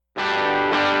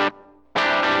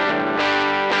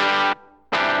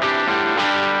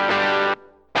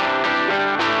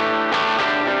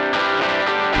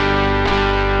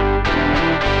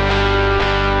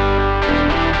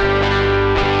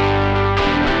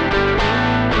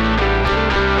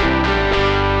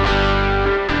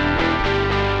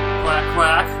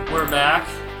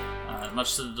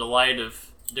much to the delight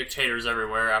of dictators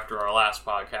everywhere after our last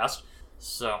podcast.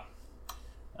 So,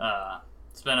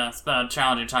 it's been a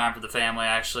challenging time for the family.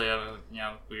 Actually,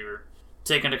 we were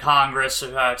taken to Congress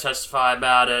to testify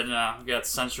about it. We got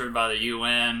censored by the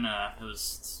UN.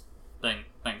 It's been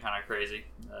kind of crazy.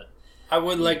 I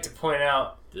would like to point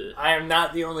out, I am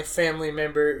not the only family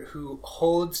member who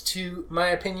holds to my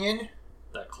opinion.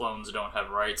 That clones don't have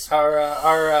rights.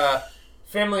 Our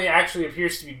family actually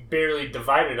appears to be barely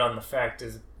divided on the fact,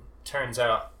 as it turns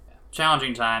out.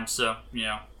 Challenging times, so,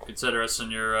 consider us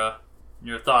in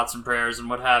your thoughts and prayers and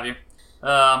what have you.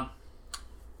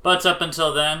 But up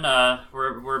until then,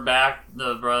 we're back,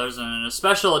 the brothers, in a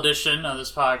special edition of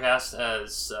this podcast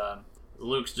as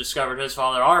Luke discovered his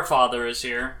father. Our father is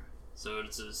here, so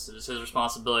it's his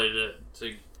responsibility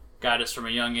to guide us from a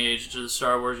young age into the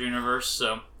Star Wars universe.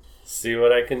 So, see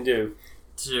what I can do.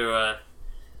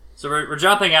 So we're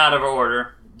jumping out of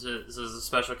order. This is a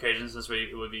special occasion since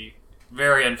it would be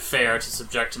very unfair to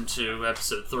subject him to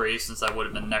episode 3, since that would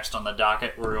have been next on the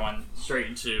docket. We're going straight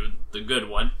into the good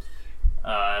one.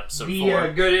 Episode 4.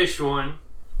 The goodish one.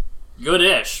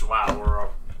 Goodish.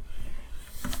 Wow,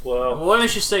 Well, what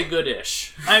makes you say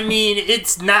goodish? I mean,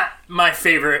 it's not my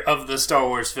favorite of the Star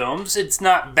Wars films. It's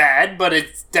not bad, but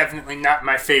it's definitely not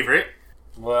my favorite.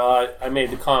 Well, I made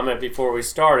the comment before we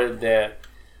started that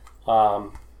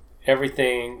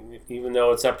everything, even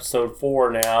though it's episode 4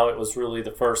 now, it was really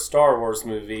the first Star Wars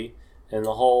movie, and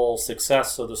the whole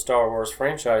success of the Star Wars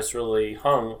franchise really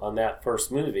hung on that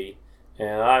first movie.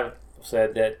 And I've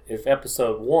said that if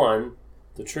episode 1,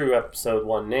 the true episode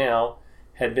 1 now,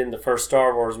 had been the first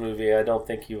Star Wars movie, I don't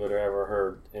think you would have ever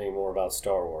heard any more about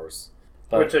Star Wars.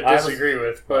 Which I disagree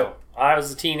with, but... I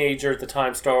was a teenager at the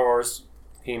time Star Wars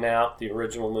came out, the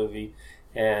original movie,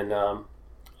 and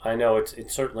I know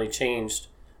it certainly changed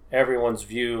everyone's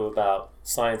view about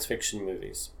science fiction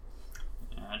movies.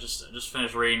 Yeah, I just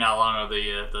finished reading not long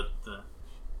ago the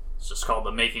it's just called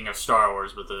The Making of Star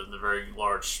Wars, but the very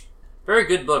large, very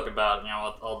good book about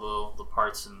all the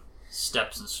parts and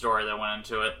steps and story that went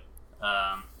into it.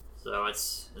 So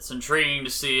it's intriguing to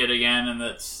see it again, and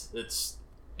it's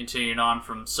continuing on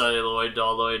from celluloid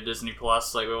all the way to Disney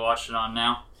Plus, like we watched it on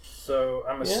now. So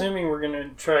I'm assuming we're going to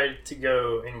try to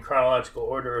go in chronological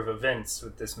order of events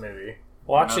with this movie.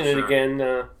 Watching it again,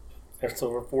 it's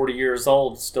over 40 years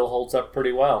old, still holds up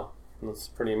pretty well. It's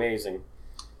pretty amazing.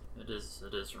 It is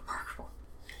remarkable.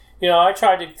 I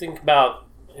tried to think about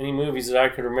any movies that I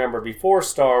could remember before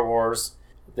Star Wars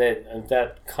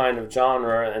that kind of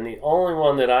genre, and the only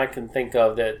one that I can think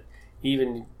of that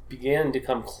even began to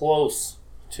come close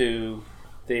to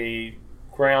the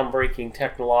groundbreaking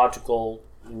technological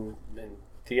and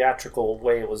theatrical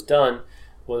way it was done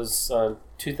was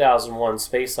 2001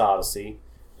 Space Odyssey.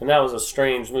 And that was a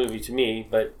strange movie to me,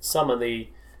 but some of the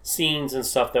scenes and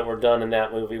stuff that were done in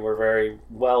that movie were very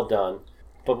well done.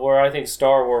 But where I think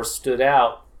Star Wars stood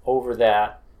out over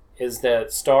that is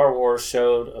that Star Wars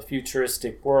showed a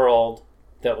futuristic world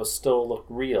that was still looked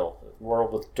real. A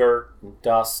world with dirt and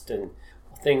dust and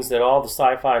things that all the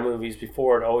sci-fi movies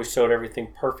before it always showed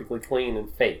everything perfectly clean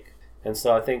and fake. And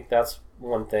so I think that's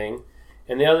one thing.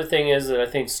 And the other thing is that I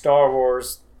think Star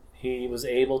Wars, he was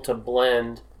able to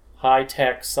blend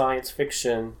high-tech science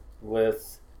fiction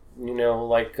with,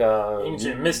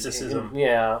 ancient mysticism.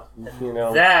 Yeah,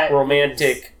 that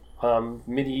romantic,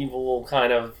 medieval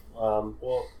kind of...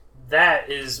 well, that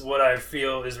is what I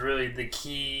feel is really the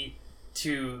key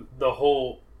to the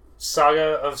whole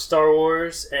saga of Star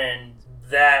Wars, and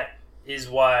that is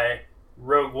why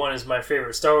Rogue One is my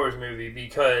favorite Star Wars movie,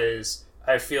 because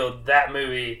I feel that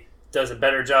movie does a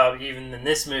better job even than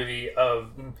this movie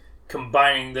of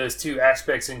combining those two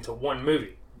aspects into one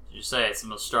movie. Did you say it's the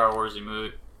most Star Wars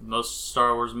movie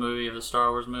of the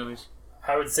Star Wars movies?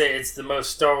 I would say it's the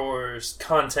most Star Wars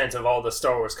content of all the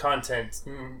Star Wars content.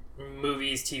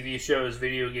 Movies, TV shows,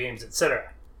 video games,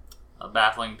 etc. A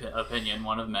baffling opinion,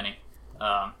 one of many.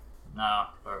 I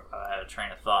had a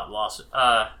train of thought, lost it.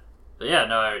 But yeah,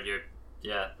 no,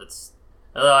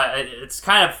 it's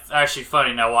kind of actually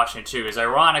funny now watching it too, because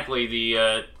ironically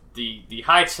the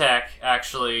high tech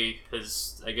actually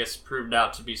has, I guess, proved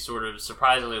out to be sort of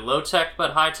surprisingly low tech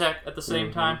but high tech at the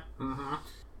same time. Mm-hmm.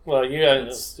 Well, you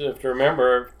guys have to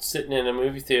remember, sitting in a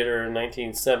movie theater in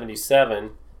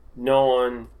 1977, no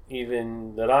one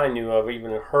even that I knew of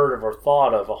even heard of or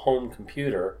thought of a home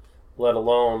computer, let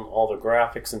alone all the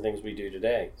graphics and things we do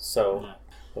today. So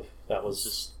that was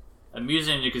just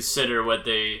amusing to consider what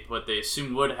they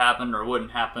assumed would happen or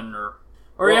wouldn't happen, or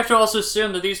you have to also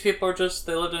assume that these people are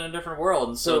they lived in a different world,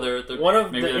 and so one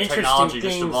of maybe the their interesting technology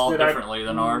things just evolved that differently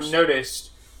than ours.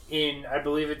 Noticed in, I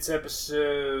believe it's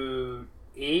episode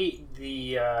 8,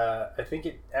 I think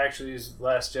it actually is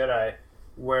Last Jedi,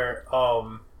 where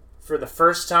for the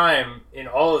first time in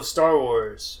all of Star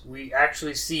Wars, we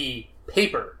actually see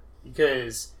paper,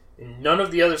 because in none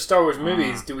of the other Star Wars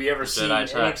movies do we ever see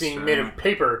Jedi text, anything made of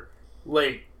paper.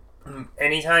 Like,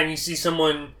 anytime you see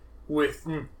someone with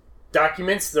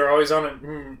documents, they're always on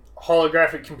a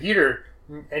holographic computer.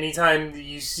 Anytime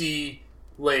you see,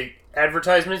 like,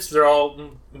 advertisements, they're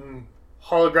all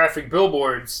holographic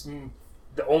billboards.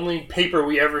 The only paper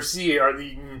we ever see are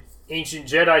the ancient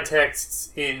Jedi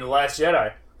texts in The Last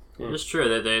Jedi. It's true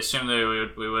that they assumed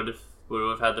that we would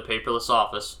have had the paperless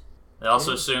office. They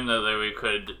also assumed that we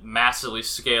could massively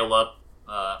scale up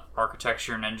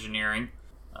architecture and engineering.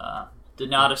 Did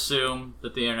not assume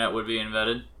that the internet would be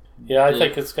invented. Yeah, I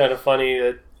think it's kind of funny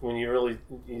that when you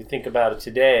think about it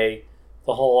today,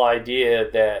 the whole idea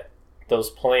that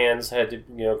those plans had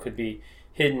to, could be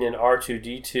hidden in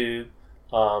R2-D2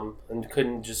 and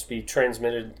couldn't just be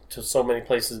transmitted to so many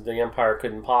places the Empire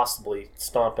couldn't possibly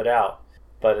stomp it out.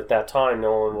 But at that time,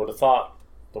 no one would have thought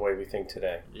the way we think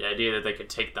today. The idea that they could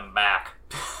take them back.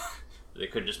 They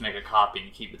could just make a copy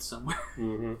and keep it somewhere.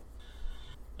 Mm-hmm.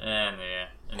 And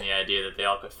the idea that they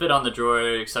all could fit on the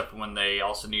droid, except for when they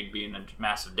also need to be in a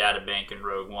massive data bank in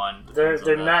Rogue One.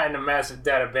 They're not in a massive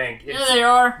data bank. Yeah, they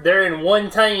are. They're in one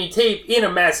tiny tape in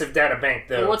a massive data bank,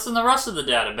 though. Well, what's in the rest of the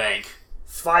data bank?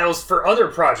 Files for other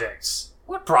projects.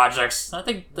 What projects? I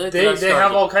think they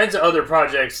have all kinds of other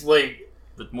projects, like...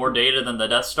 With more data than the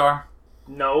Death Star?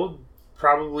 No,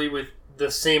 probably with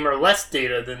the same or less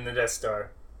data than the Death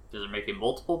Star. Is it making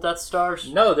multiple Death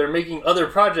Stars? No, they're making other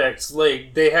projects.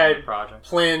 Like, they had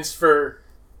plans for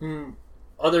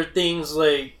other things,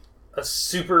 like a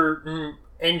super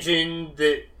engine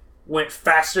that went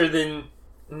faster than,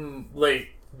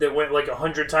 that went like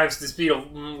 100 times the speed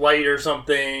of light or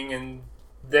something, and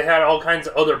they had all kinds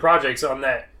of other projects on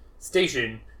that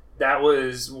station. That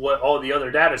was what all the other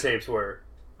data tapes were.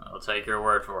 I'll take your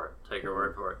word for it. Take your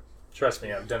word for it. Trust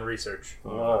me, I've done research.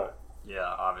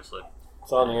 Yeah, obviously.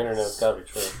 It's on the internet, it's gotta be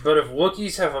true. But if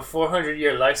Wookiees have a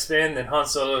 400-year lifespan, then Han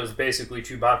Solo is basically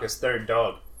Chewbacca's third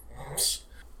dog.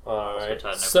 Alright,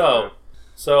 so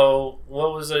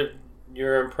what was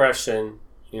your impression,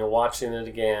 watching it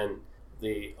again,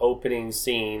 the opening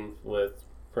scene with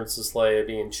Princess Leia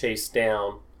being chased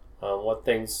down? What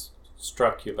things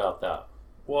struck you about that?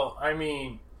 Well, I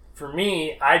mean, for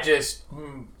me,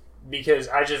 because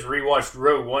I just rewatched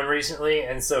Rogue One recently,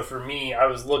 and so for me, I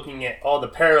was looking at all the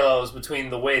parallels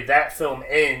between the way that film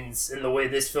ends and the way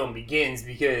this film begins,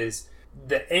 because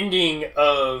the ending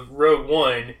of Rogue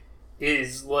One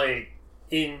is like,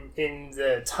 in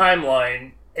the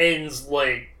timeline, ends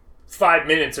like 5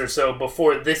 minutes or so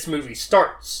before this movie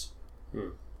starts.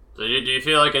 So do you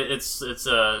feel like it's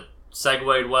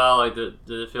segued well? Like, did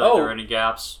it feel like there were any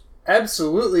gaps?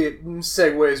 Absolutely, it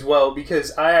segues well,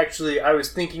 because I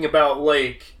was thinking about,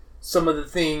 like, some of the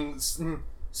things,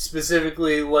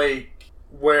 specifically, like,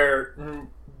 where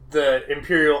the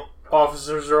Imperial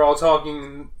officers are all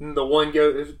talking, and the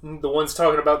one's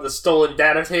talking about the stolen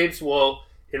data tapes. Well,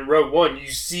 in Rogue One,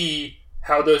 you see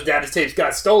how those data tapes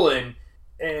got stolen,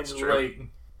 and, like,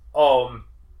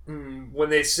 when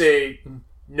they say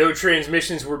no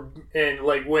transmissions were, and,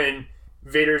 like, when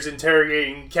Vader's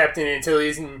interrogating Captain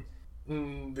Antilles, and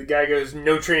the guy goes,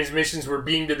 no transmissions were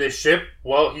beamed to this ship.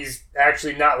 Well, he's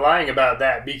actually not lying about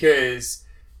that, because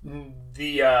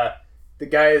the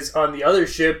guys on the other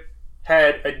ship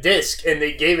had a disc, and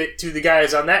they gave it to the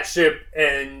guys on that ship,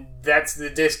 and that's the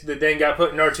disc that then got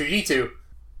put in R2-D2.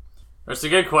 That's the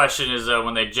good question, is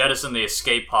when they jettison the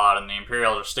escape pod and the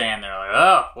Imperials are standing there like,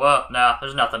 oh, well, no,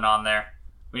 there's nothing on there.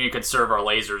 We need to conserve our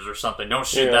lasers or something. Don't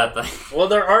shoot that thing. Well,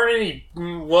 there aren't any...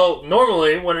 Well,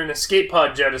 normally, when an escape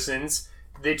pod jettisons,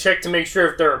 they check to make sure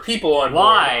if there are people on board.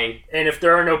 Why? And if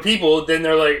there are no people, then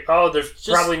they're like, oh, there's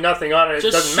probably nothing on it.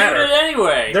 It doesn't matter. Just shoot it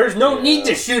anyway. There's no need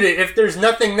to shoot it if there's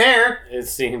nothing there. It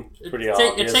seemed pretty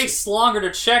obvious. It takes longer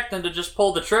to check than to just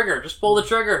pull the trigger. Just pull the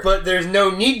trigger. But there's no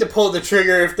need to pull the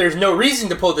trigger if there's no reason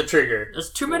to pull the trigger.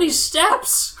 There's too many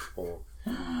steps.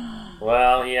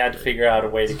 Well, he had to figure out a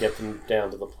way to get them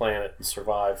down to the planet and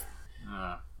survive.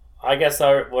 I guess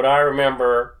what I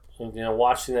remember,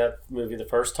 watching that movie the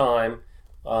first time,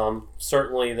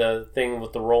 certainly the thing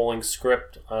with the rolling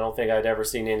script, I don't think I'd ever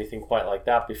seen anything quite like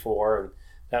that before, and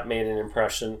that made an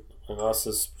impression on us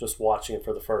as just watching it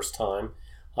for the first time.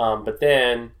 But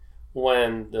then,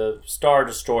 when the Star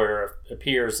Destroyer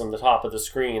appears on the top of the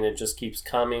screen, it just keeps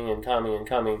coming and coming and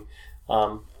coming.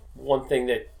 One thing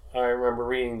that I remember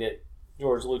reading that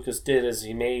George Lucas did is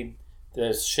he made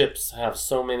the ships have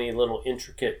so many little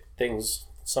intricate things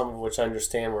some of which I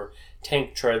understand were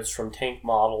tank treads from tank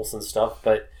models and stuff,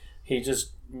 but he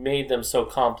just made them so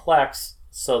complex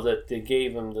so that they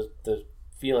gave him the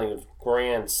feeling of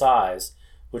grand size,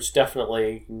 which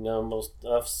definitely, most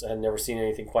of us had never seen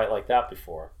anything quite like that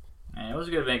before. Yeah, it was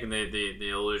good making the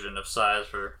illusion of size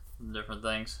for different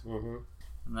things.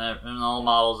 Mm-hmm. And all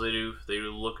models, they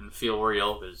do look and feel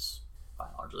real, because by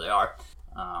and large they are.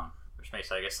 Which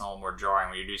makes it, I guess, a little more jarring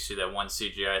when you do see that one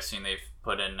CGI scene they've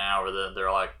put in now where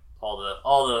they're like all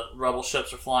the rebel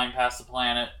ships are flying past the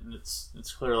planet, and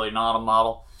it's clearly not a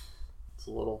model. It's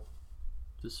a little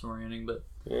disorienting, but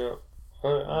yeah,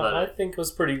 I think it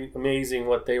was pretty amazing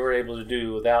what they were able to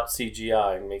do without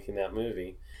CGI in making that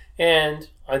movie. And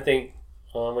I think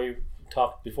we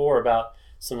talked before about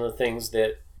some of the things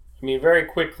that, very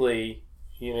quickly,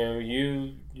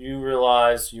 you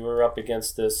realized you were up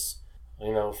against this,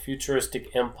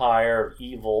 futuristic empire of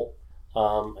evil,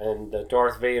 and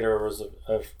Darth Vader was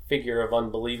a figure of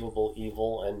unbelievable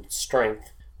evil and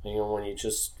strength. When he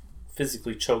just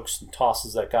physically chokes and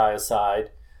tosses that guy aside.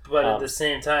 But at the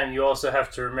same time, you also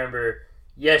have to remember,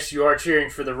 yes, you are cheering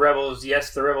for the rebels.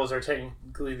 Yes, the rebels are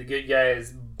technically the good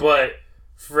guys, but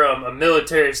from a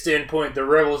military standpoint, the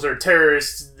rebels are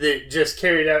terrorists that just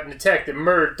carried out an attack that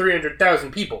murdered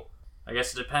 300,000 people. I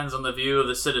guess it depends on the view of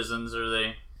the citizens,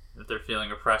 if they're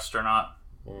feeling oppressed or not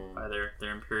by their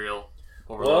imperial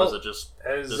overlords that just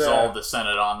dissolved the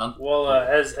Senate on them. Well,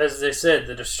 as they said,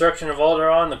 the destruction of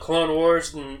Alderaan, the Clone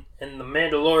Wars, and the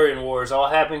Mandalorian Wars all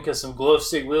happened because some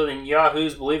glow-stick-wielding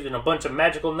yahoos believed in a bunch of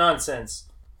magical nonsense.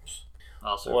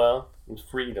 Also, well,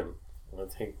 freedom. I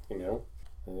think, they didn't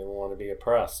want to be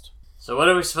oppressed. So what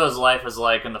do we suppose life is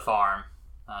like in the farm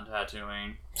on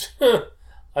Tatooine?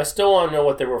 I still want to know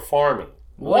what they were farming.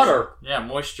 Water. Yeah,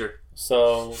 moisture.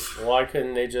 So why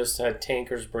couldn't they just have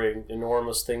tankers bring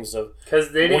enormous things of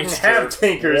because they didn't moisture, have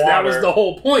tankers. water. That was the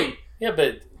whole point. Yeah,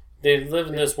 but they live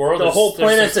in this world. The whole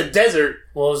planet's a desert.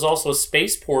 Well, there's also a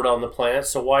spaceport on the planet,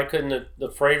 so why couldn't the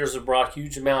freighters have brought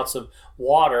huge amounts of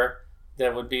water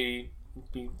that would be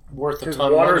worth a ton of money?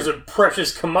 Because water is a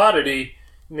precious commodity,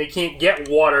 and they can't get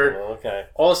water. Oh, okay.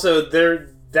 Also,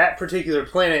 that particular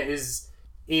planet is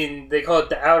they call it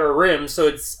the Outer Rim, so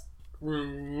it's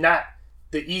not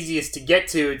the easiest to get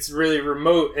to. It's really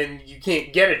remote, and you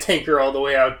can't get a tanker all the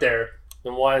way out there.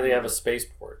 Then why do they have a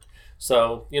spaceport?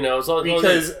 So,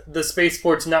 because the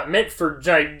spaceport's not meant for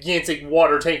gigantic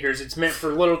water tankers. It's meant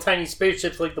for little tiny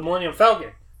spaceships like the Millennium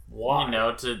Falcon.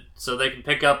 Why? So they can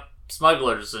pick up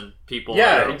smugglers and people.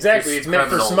 Yeah, exactly. It's meant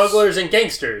for smugglers and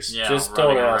gangsters. Yeah, just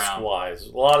don't ask why.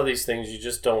 A lot of these things, you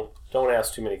just don't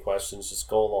ask too many questions. Just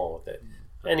go along with it.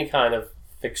 Any kind of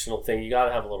fictional thing, you got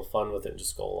to have a little fun with it and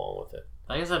just go along with it.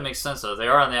 I guess that makes sense, though. If they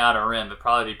are on the Outer Rim, it'd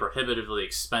probably be prohibitively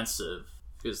expensive,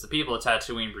 because the people at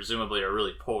Tatooine presumably are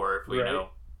really poor, if we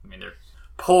know. They're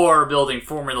poor building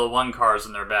Formula One cars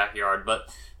in their backyard, but,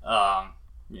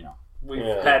 We've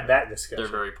had that discussion.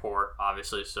 They're very poor,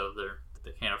 obviously, so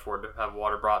they can't afford to have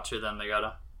water brought to them. They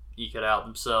gotta eke it out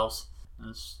themselves.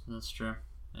 That's true.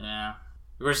 Yeah.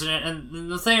 And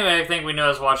the thing I think we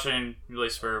noticed watching, at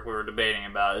least we were debating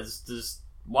about, is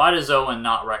why does Owen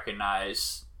not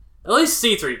recognize at least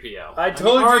C-3PO? I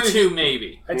told you R2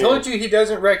 maybe. I told you he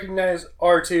doesn't recognize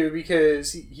R2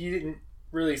 because he didn't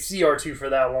really see R2 for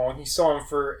that long. He saw him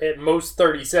for at most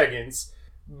 30 seconds.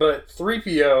 But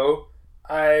 3PO,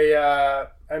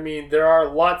 there are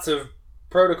lots of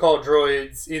protocol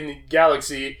droids in the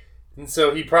galaxy, and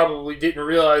so he probably didn't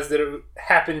realize that it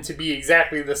happened to be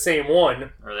exactly the same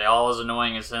one. Are they all as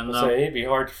annoying as him, though? So he'd be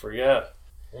hard to forget.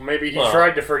 Well, maybe he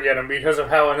tried to forget him because of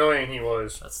how annoying he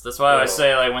was. That's why I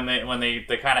say, like, when they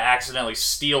kind of accidentally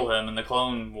steal him in the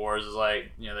Clone Wars, is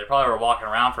like, they probably were walking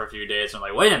around for a few days and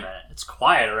like, wait a minute, it's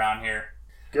quiet around here.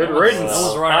 Good riddance.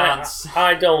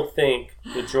 I don't think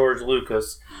that George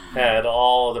Lucas had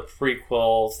all the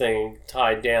prequel thing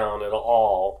tied down at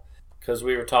all, because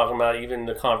we were talking about even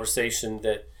the conversation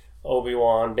that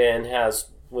Obi-Wan Ben has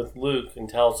with Luke and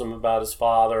tells him about his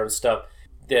father and stuff,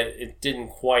 that it didn't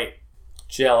quite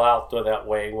gel out that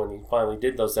way when he finally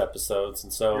did those episodes.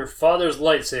 And so your father's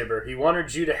lightsaber, he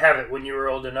wanted you to have it when you were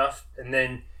old enough, and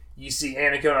then you see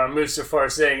Anakin on Mustafar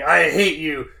saying, "I hate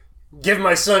you. Give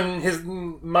my son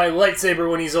my lightsaber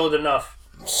when he's old enough."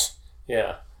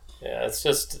 Yeah. It's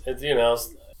just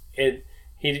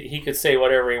he could say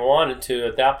whatever he wanted to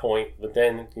at that point, but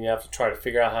then you have to try to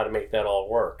figure out how to make that all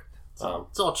work.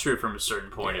 It's all true from a certain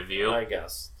point of view. I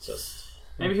guess.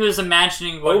 Maybe he was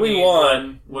imagining what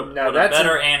Obi-Wan. What a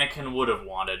better Anakin would have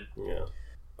wanted. Yeah.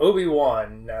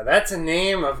 Obi-Wan. Now that's a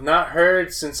name I've not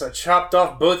heard since I chopped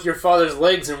off both your father's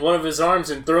legs and one of his arms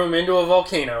and threw him into a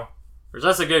volcano.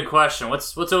 That's a good question.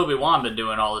 What's Obi-Wan been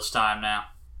doing all this time now?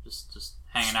 Just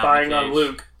hanging out spying in the on cage.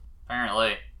 Luke.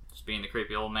 Apparently. Just being the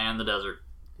creepy old man in the desert.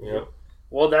 Yep.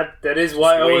 Well, that is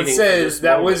why Owen waiting for says this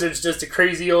that moment. wizard's just a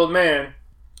crazy old man.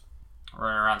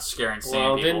 Running around scaring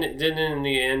Well, sand people. didn't in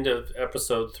the end of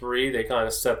episode 3 they kind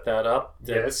of set that up?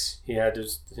 That Yes. He had to.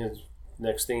 His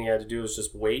next thing he had to do was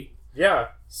just wait. Yeah.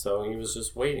 So he was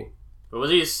just waiting. But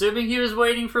was he assuming he was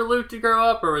waiting for Luke to grow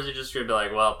up, or was he just going to be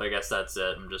like, well, I guess that's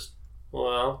it. I'm just...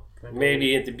 Well,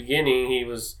 maybe at the beginning he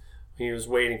was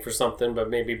waiting for something, but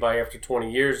maybe by after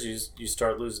 20 years you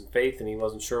start losing faith, and he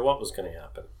wasn't sure what was going to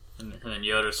happen. And then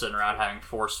Yoda sitting around having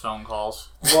forced phone calls.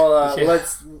 Well,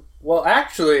 Yeah.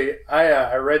 actually,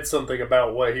 I read something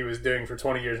about what he was doing for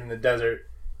 20 years in the desert.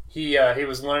 He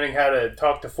was learning how to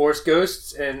talk to Force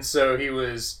ghosts, and so he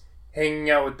was hanging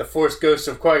out with the Force ghosts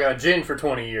of Qui-Gon Jinn for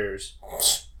 20 years.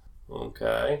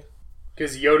 Okay.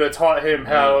 Because Yoda taught him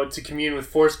how to commune with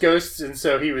Force ghosts, and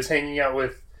so he was hanging out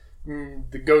with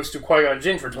the ghost of Qui-Gon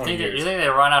Jinn for You 20 think years. they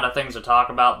run out of things to talk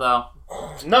about, though?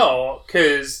 No,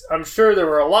 because I'm sure there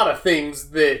were a lot of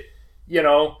things that,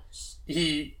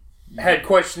 he had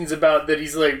questions about that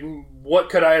he's like, what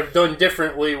could I have done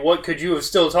differently? What could you have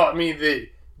still taught me that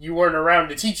you weren't around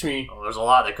to teach me? Well, there's a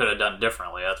lot they could have done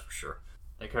differently, that's for sure.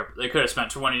 They could have spent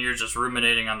 20 years just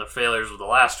ruminating on the failures of the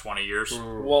last 20 years.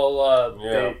 Well,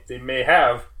 Yeah. they may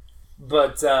have.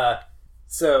 But,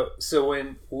 so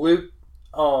when Luke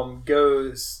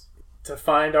goes to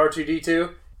find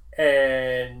R2-D2,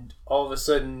 and all of a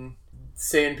sudden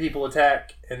sand people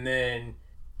attack, and then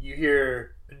you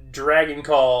hear a dragon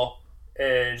call,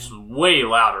 and It's way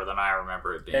louder than I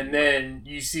remember it being. and then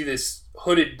you see this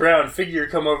hooded brown figure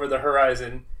come over the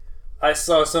horizon. I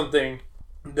saw something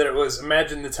that it was,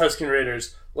 imagine the Tusken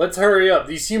Raiders. Let's hurry up.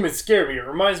 These humans scare me. It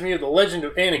reminds me of the legend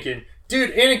of Anakin.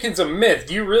 Dude, Anakin's a myth.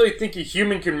 Do you really think a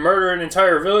human can murder an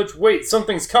entire village? Wait,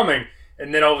 something's coming.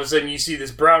 And then all of a sudden you see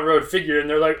this brown robed figure, and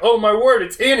they're like, oh my word,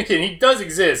 it's Anakin. He does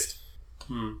exist.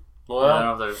 I Well,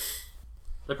 don't know if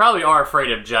they probably are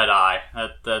afraid of Jedi.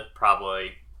 That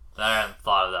probably... I hadn't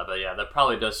thought of that, but yeah, that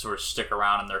probably does sort of stick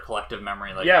around in their collective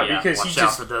memory. Like, Yeah, because watch he out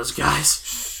just- for those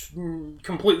guys.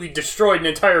 Completely destroyed an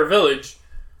entire village.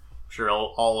 Sure,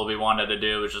 all Obi-Wan had to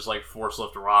do was just like force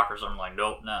lift a rock or something. Like,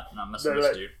 nope, not missing They're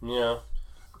this like- dude. yeah.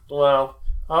 Well,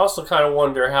 I also kind of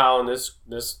wonder how in this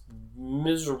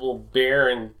miserable,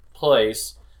 barren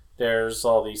place, there's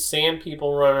all these sand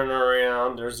people running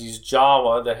around. There's these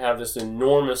Jawa that have this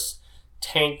enormous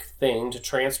tank thing to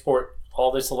transport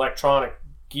all this electronic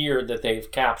gear that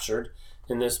they've captured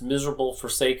in this miserable,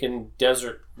 forsaken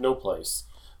desert no place.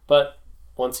 But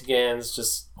once again, it's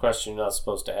just a question you're not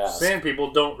supposed to ask. Sand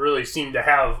people don't really seem to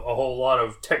have a whole lot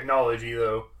of technology,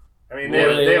 though. I mean,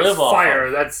 Well, they have live off fire.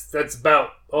 of- That's about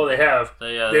all they have.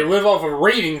 They live off of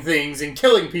raiding things and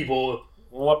killing people.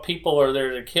 What people are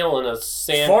there to kill in a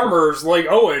sand? Farmers like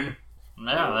Owen.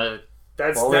 Yeah,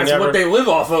 That's Well, they that's never- what they live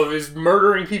off of, is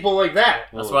murdering people like that.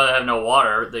 that's why they have no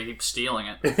water. They keep stealing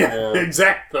it. Yeah.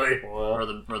 Exactly. Well,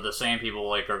 Or the sand people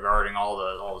like are guarding all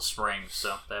the springs,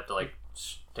 so they have to like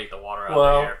take the water out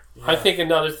Well, of the air. I think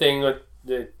another thing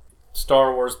that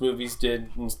Star Wars movies did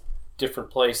in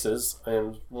different places,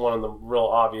 and one of the real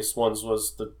obvious ones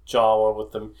was the Jawa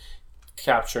with them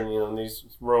capturing, these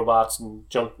robots and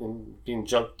being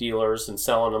junk dealers and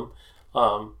selling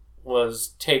them.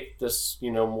 Was take this,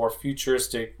 more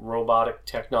futuristic robotic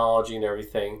technology and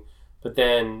everything, but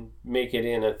then make it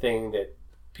in a thing that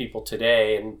people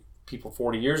today and people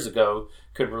 40 years ago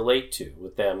could relate to,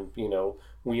 with them,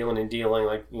 wheeling and dealing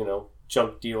like,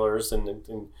 junk dealers and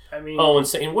I mean, and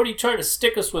saying, what are you trying to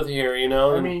stick us with here,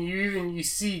 I mean, you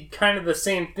see kind of the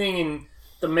same thing in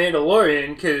The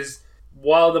Mandalorian, because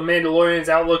while the Mandalorian's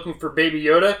out looking for Baby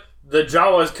Yoda, the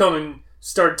Jawas come and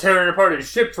start tearing apart his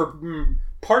ship for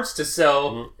parts to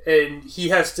sell, and he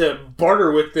has to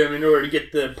barter with them in order to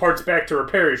get the parts back to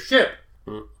repair his ship.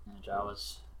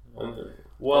 Jawas.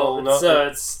 Well,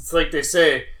 it's like they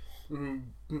say,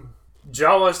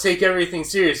 Jawas take everything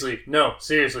seriously. No,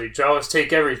 seriously, Jawas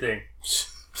take everything.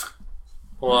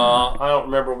 Well, I don't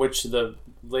remember which of the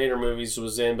later movies it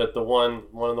was in, but one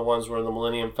of the ones where the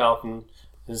Millennium Falcon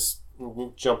is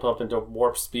jump up into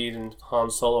warp speed and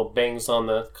Han Solo bangs on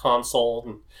the console.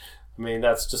 And, I mean,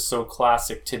 that's just so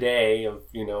classic today of,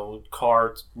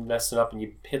 car messing up and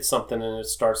you hit something and it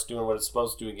starts doing what it's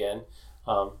supposed to do again.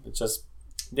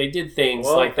 They did things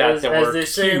like that that were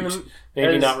cute.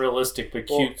 Maybe not realistic, but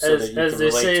cute, so that you as could they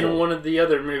relate say to in it. one of the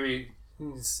other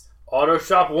movies, Auto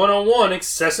Shop 101,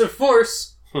 excessive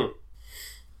force. All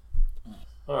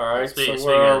right, Speaking so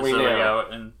where are we so now? go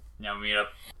and meet up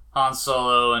Han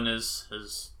Solo and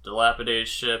his dilapidated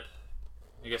ship.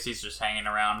 I guess he's just hanging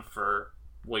around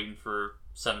waiting for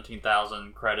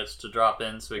 17,000 credits to drop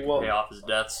in so he can pay off his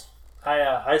debts.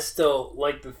 I still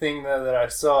like the thing though that I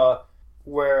saw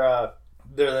where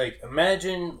they're like,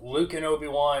 imagine Luke and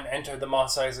Obi-Wan enter the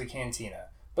Mos Eisley Cantina,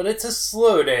 but it's a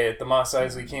slow day at the Mos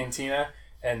Eisley Cantina,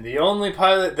 and the only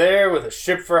pilot there with a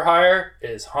ship for hire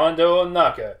is Hondo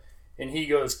Ohnaka, and he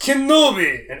goes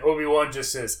Kenobi, and Obi-Wan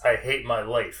just says, I hate my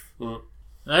life. Now,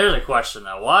 here's a question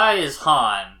though: why is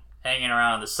Han hanging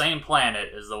around on the same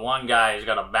planet as the one guy who's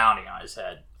got a bounty on his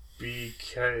head?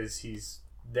 Because he's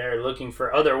there looking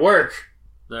for other work.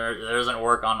 There isn't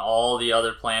work on all the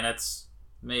other planets,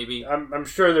 maybe? I'm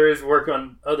sure there is work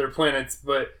on other planets,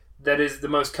 but that is the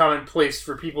most common place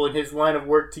for people in his line of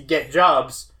work to get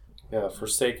jobs. Yeah,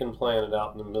 forsaken planet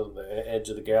out in the middle, the edge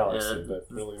of the galaxy. That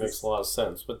really makes a lot of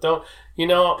sense. But don't,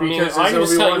 because as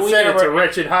Obi-Wan said, it's a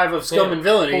wretched hive of scum and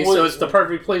villainy, so it's the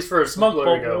perfect place for a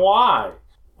smuggler to go. Why?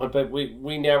 But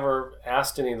we never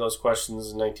asked any of those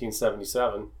questions in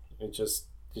 1977. It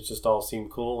just all seemed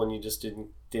cool, and you just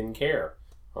didn't care.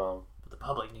 But the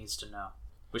public needs to know.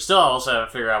 We still also have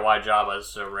to figure out why Jabba is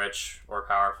so rich or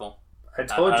powerful. I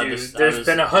told you, there's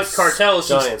been a Hutt cartel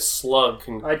since... Giant slug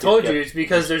can... I told you, it's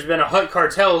because there's been a Hutt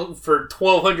cartel for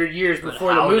 1,200 years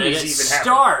before the movies even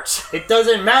happened. It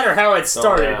doesn't matter how it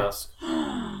started.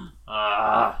 It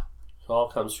all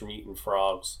comes from eating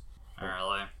frogs.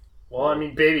 Really? Well, I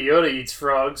mean, Baby Yoda eats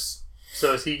frogs,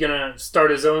 so is he gonna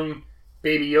start his own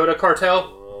Baby Yoda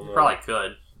cartel? He probably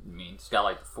could. I mean, he's got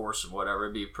like the Force and whatever.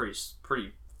 It'd be a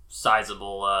pretty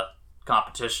sizable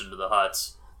competition to the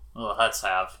Hutts. Well, the Hutts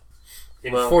have.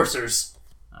 Enforcers.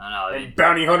 I know. And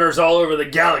bounty hunters all over the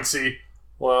galaxy.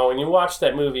 Well, when you watch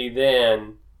that movie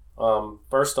then,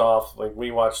 first off, like we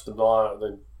watched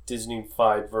the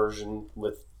Disney-fied version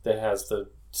that has the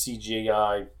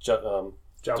CGI Jabba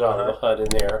the Hutt in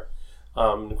there.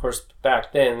 Of course,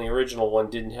 back then, the original one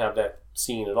didn't have that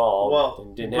scene at all. Well,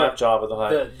 and didn't have Jabba the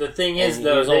Hutt. The thing is,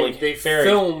 though,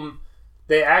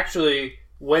 they actually,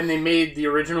 when they made the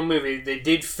original movie, they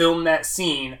did film that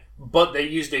scene, but they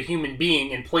used a human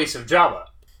being in place of Jabba.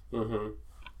 Mm-hmm.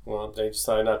 Well, they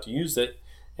decided not to use it.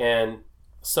 And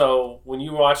so, when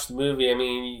you watch the movie, I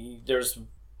mean, there's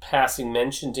passing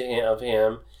mention of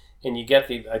him, and you get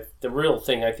the real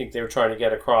thing I think they were trying to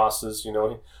get across is,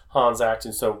 Han's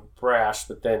acting so brash,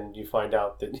 but then you find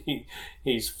out that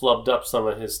he's flubbed up some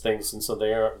of his things, and so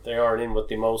they aren't in with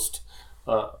the most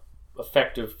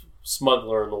effective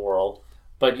smuggler in the world.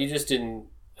 But you just didn't,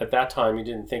 at that time, you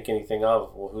didn't think anything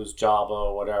of, well, who's Jabba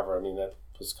or whatever. I mean, that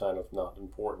was kind of not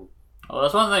important. Well,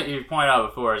 that's one thing you pointed out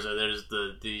before, is that there's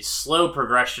the slow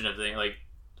progression of things. Like,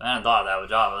 I hadn't thought of that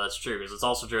with Jabba. That's true, because it's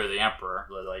also true of the Emperor.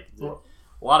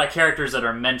 A lot of characters that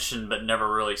are mentioned but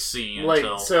never really seen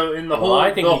until... So in the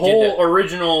whole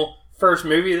original first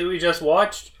movie that we just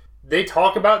watched, they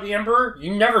talk about the Emperor.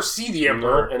 You never see the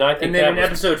Emperor. No, and then in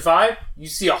Episode 5, you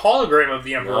see a hologram of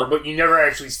the Emperor, but you never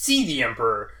actually see the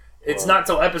Emperor. It's not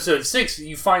till Episode 6 that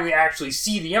you finally actually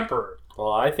see the Emperor.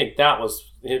 Well, I think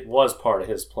it was part of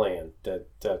his plan,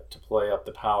 that to play up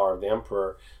the power of the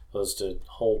Emperor was to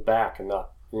hold back and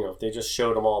not, if they just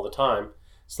showed him all the time.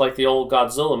 It's like the old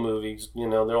Godzilla movies,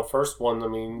 the first one, I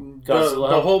mean,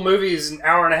 Godzilla... The whole movie is an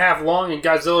hour and a half long, and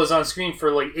Godzilla's on screen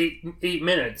for like 8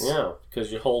 minutes. Yeah,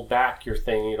 because you hold back your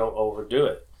thing, you don't overdo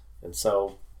it. And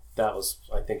so,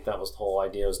 I think that was the whole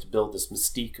idea, was to build this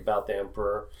mystique about the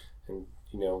Emperor, and,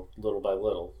 little by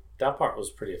little. That part was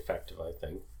pretty effective, I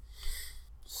think.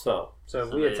 So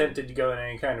we attempted to go in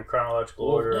any kind of chronological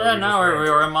order. Yeah, no, we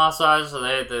were in Mos Eisley, so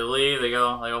they leave, they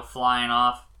go flying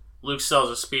off. Luke sells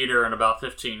a speeder in about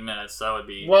 15 minutes. That would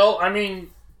be... Well, I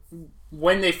mean,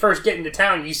 when they first get into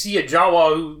town, you see a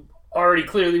Jawa who already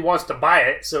clearly wants to buy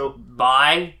it, so...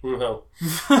 Buy? No.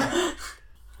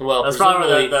 Well, that's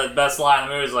probably the best line in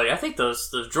the movie is like, I think those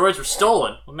droids were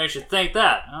stolen. What makes you think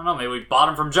that? I don't know, maybe we bought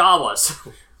them from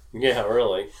Jawas. Yeah,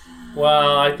 really.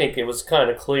 Well, I think it was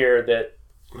kind of clear that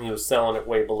he was selling it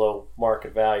way below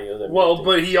market value.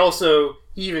 But he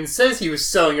even says he was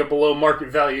selling it below market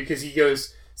value, because he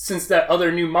goes... Since that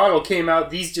other new model came out,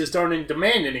 these just aren't in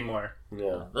demand anymore.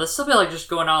 Yeah. But it's still be like just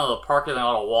going down to the parking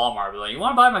lot of Walmart. Be like, you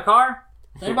want to buy my car?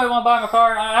 Anybody want to buy my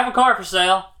car? I have a car for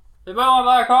sale. Anybody want to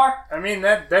buy a car? I mean,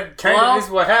 that kind of is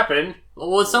what happened.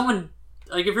 Would someone,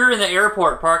 like, if you're in the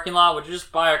airport parking lot, would you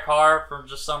just buy a car from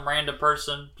just some random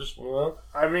person?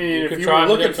 I mean, if you were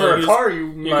looking for a car,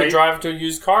 you could drive to a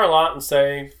used car lot and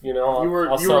say, you were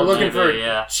looking for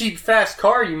a cheap, fast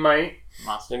car, you might.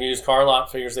 The used car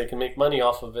lot figures they can make money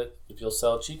off of it if you'll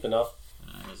sell it cheap enough.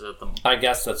 I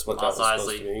guess that's what that was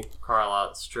supposed to be. Car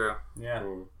lot, it's true. Yeah.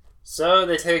 So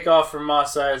they take off from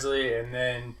Mos Eisley, and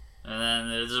then And then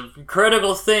there's a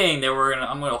critical thing that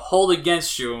I'm gonna hold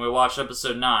against you when we watch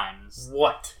episode 9.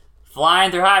 What?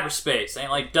 Flying through hyperspace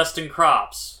ain't like dusting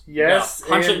crops. Yes,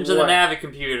 punch it and into what? the Navi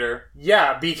computer.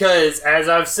 Yeah, because as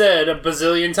I've said a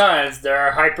bazillion times, there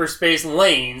are hyperspace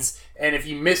lanes, and if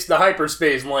you miss the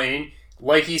hyperspace lane,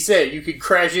 like he said, you could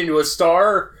crash into a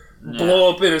star,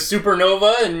 blow up in a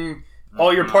supernova, and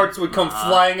all your parts would come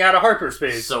flying out of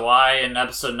hyperspace. So why in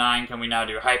episode 9 can we now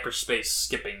do hyperspace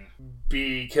skipping?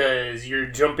 Because you're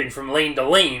jumping from lane to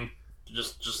lane.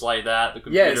 Just like that, the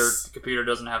computer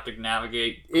doesn't have to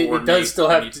navigate. It does still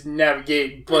have to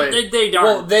navigate, but they don't.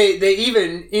 Well, they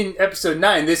even in episode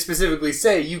 9 they specifically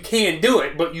say you can do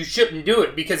it, but you shouldn't do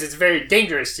it because it's very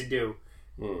dangerous to do.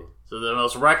 So the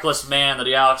most reckless man of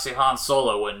the galaxy, Han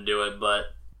Solo, wouldn't do it, but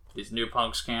these new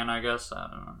punks can, I guess. I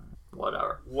don't know.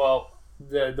 Whatever. Well,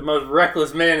 the most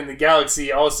reckless man in the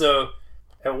galaxy also,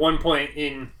 at one point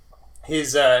in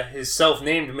his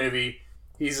self-named movie,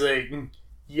 he's like,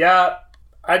 yeah,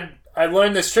 I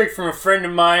learned this trick from a friend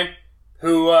of mine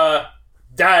who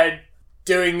died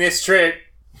doing this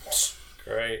trick.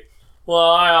 Great.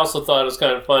 Well, I also thought it was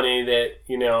kind of funny that,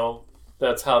 you know,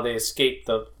 that's how they escape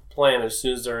the planet as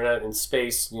soon as they're not in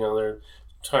space. You know, they're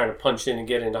trying to punch in and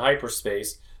get into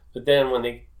hyperspace. But then when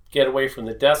they get away from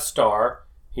the Death Star,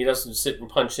 he doesn't sit and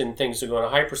punch in things to go into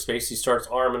hyperspace. He starts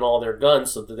arming all their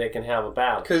guns so that they can have a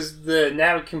battle. Because the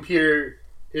Navi computer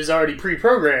is already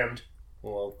pre-programmed.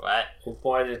 Well, what?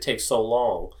 Why did it take so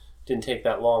long? Didn't take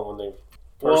that long when they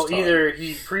first Well, time. either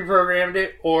he pre-programmed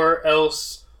it, or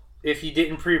else if he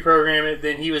didn't pre-program it,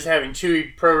 then he was having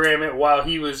Chewie program it while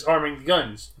he was arming the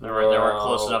guns. They weren't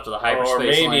close enough to the hyperspace or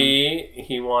maybe lane.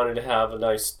 he wanted to have a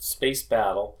nice space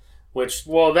battle, which...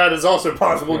 Well, that is also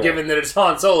possible given that it's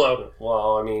Han Solo.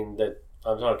 Well, I mean, that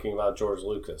I'm talking about George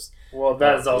Lucas. Well,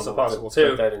 that is also possible too.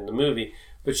 Put that in the movie.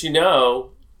 But you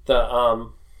know,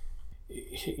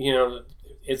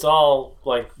 it's all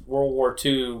like World War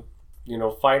II, you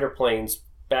know, fighter planes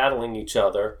battling each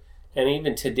other. And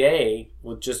even today,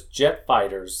 with just jet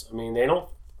fighters, I mean, they don't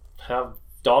have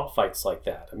dogfights like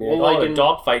that. I mean, Well, like like a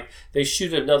dogfight, they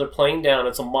shoot another plane down.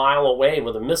 It's a mile away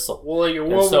with a missile. Well, like in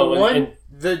World War One,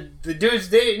 the dudes,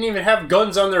 they didn't even have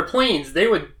guns on their planes. They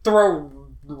would throw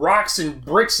rocks and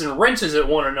bricks and wrenches at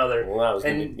one another. Well, that was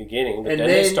in the beginning. But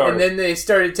And then they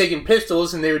started taking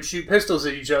pistols, and they would shoot pistols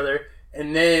at each other.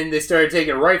 And then they started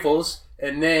taking rifles.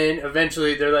 And then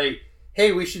eventually they're like,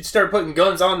 hey, we should start putting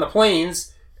guns on the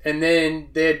planes. And then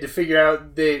they had to figure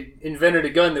out, they invented a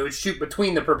gun that would shoot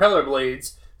between the propeller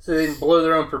blades so they didn't blow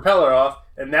their own propeller off.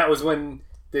 And that was when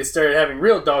they started having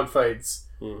real dogfights.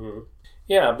 Mm-hmm.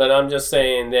 Yeah, but I'm just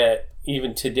saying that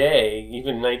even today,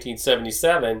 even in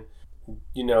 1977,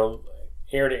 you know,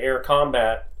 air-to-air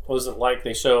combat wasn't like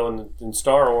they show in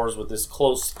Star Wars with this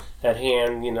close at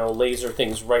hand, you know, laser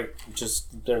things right,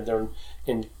 just they're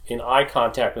in eye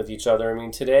contact with each other. I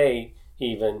mean, today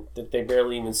even that they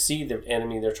barely even see the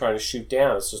enemy they're trying to shoot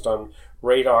down. It's just on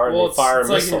radar and they fire a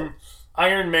missile. Like in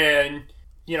Iron Man,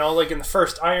 you know, like in the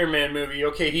first Iron Man movie,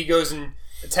 okay, he goes and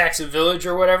attacks a village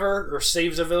or whatever, or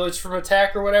saves a village from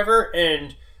attack or whatever,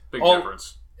 and Big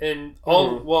difference. And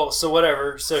so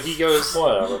whatever. So he goes.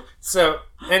 Whatever. So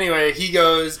anyway, he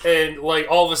goes and like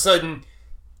all of a sudden,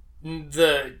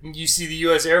 you see the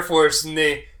U.S. Air Force and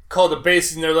they call the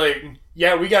base and they're like,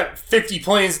 yeah, we got 50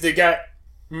 planes that got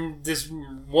this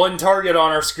one target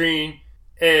on our screen,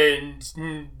 and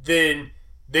then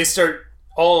they start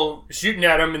all shooting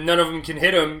at him and none of them can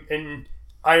hit him, and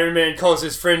Iron Man calls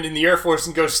his friend in the Air Force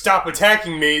and goes, stop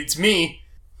attacking me, it's me.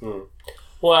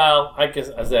 Well, I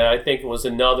think it was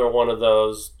another one of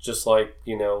those, just like,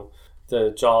 you know,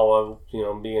 the Jawa, you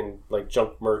know, being like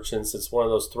junk merchants. It's one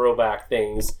of those throwback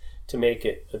things to make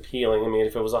it appealing. I mean,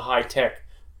 if it was a high-tech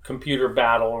computer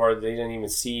battle where they didn't even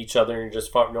see each other and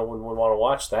just no one would want to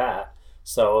watch that.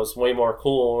 So it's way more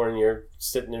cool when you're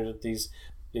sitting there with these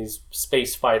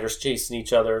space fighters chasing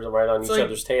each other right on each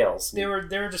other's tails. They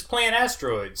were just playing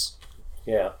asteroids.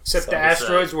 Yeah. Except the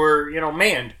asteroids were, you know,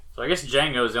 manned. So I guess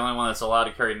Django is the only one that's allowed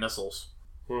to carry missiles.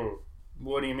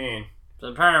 What do you mean? So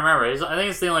I'm trying to remember. I think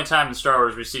it's the only time in Star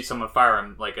Wars we see someone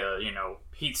firing like a, you know,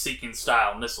 heat-seeking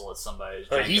style missile at somebody.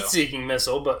 A heat-seeking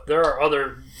missile, but there are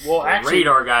other... Well, actually...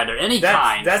 radar guide or any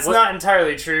kind. That's not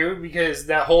entirely true, because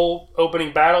that whole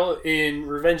opening battle in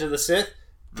Revenge of the Sith,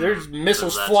 there's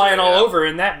missiles flying all over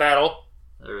in that battle.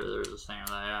 There's a thing of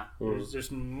that, yeah.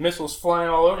 There's missiles flying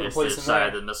all over the place in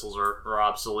that. The missiles are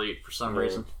obsolete for some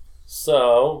reason.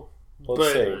 So,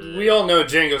 let's see. We all know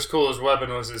Django's coolest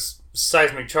weapon was his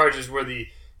seismic charges where the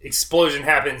explosion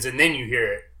happens and then you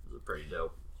hear it. It was pretty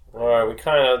dope. Alright, we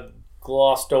kind of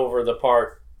glossed over the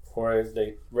part where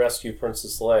they rescue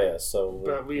Princess Leia. So,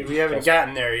 But we haven't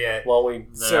gotten there yet. Well, we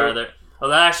Well,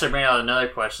 that actually brings out another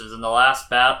question. In the last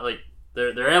battle, like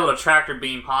they're able to tractor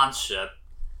beam Han's ship.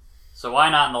 So why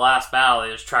not in the last battle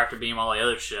they just tractor beam all the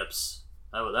other ships?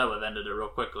 That would have ended it real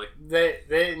quickly. They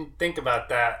didn't think about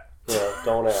that. Yeah,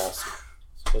 don't ask.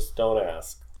 Just don't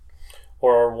ask.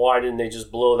 Or why didn't they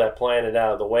just blow that planet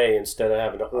out of the way instead of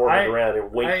having to orbit around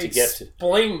and wait to get to... I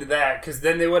explained that, because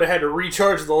then they would have had to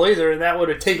recharge the laser, and that would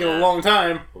have taken a long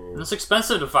time. It's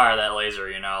expensive to fire that laser,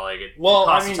 you know. Like it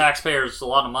costs the taxpayers a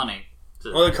lot of money.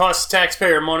 Well, it costs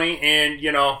taxpayer money, and,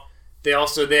 you know, they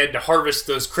had to harvest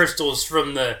those crystals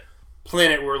from the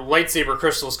planet where lightsaber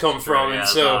crystals come from, yeah, and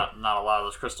so... Not a lot of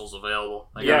those crystals available.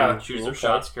 They gotta choose their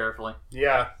shots carefully.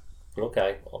 Yeah.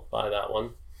 Okay, I'll buy that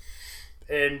one.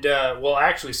 And,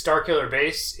 actually, Starkiller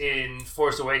Base in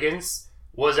Force Awakens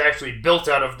was actually built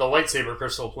out of the lightsaber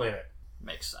crystal planet.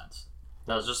 Makes sense.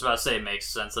 I was just about to say it makes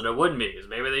sense that it wouldn't be, because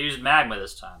maybe they used magma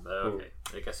this time, but okay.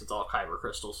 I guess it's all kyber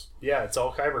crystals. Yeah, it's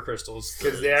all kyber crystals,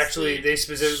 because they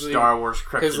specifically... Star Wars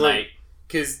Kryptonite.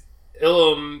 Because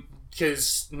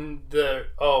the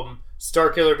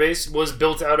Starkiller Base was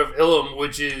built out of Ilum,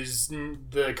 which is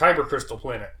the kyber crystal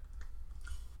planet.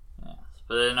 Yeah,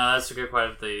 but no, that's a good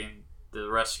point of the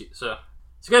rescue. So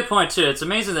it's a good point too. It's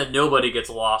amazing that nobody gets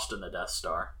lost in the Death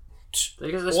Star,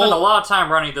 because they spend a lot of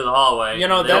time running through the hallway. You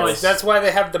know, that's why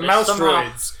they have the mouse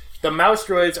droids. The mouse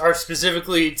droids are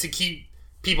specifically to keep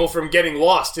people from getting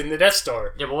lost in the Death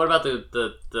Star. Yeah, but what about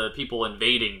the people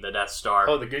invading the Death Star?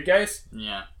 Oh, the good guys?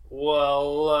 Yeah.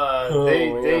 Well,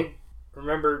 they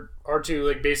remember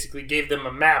R2 basically gave them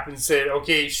a map and said,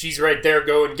 "Okay, she's right there.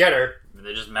 Go and get her."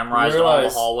 They just memorized all the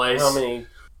hallways. How many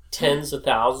tens of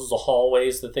thousands of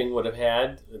hallways the thing would have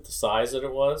had at the size that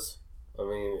it was? I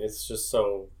mean, it's just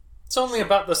so... It's only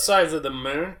about the size of the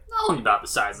moon. Only about the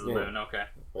size of the moon, okay.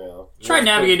 Yeah. Try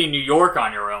navigating New York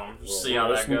on your own. See how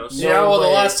that goes. Yeah, well, the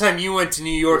last time you went to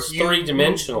New York... It's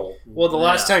three-dimensional. Well, the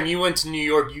last time you went to New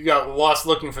York, you got lost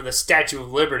looking for the Statue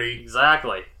of Liberty.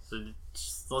 Exactly. So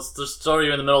let's just throw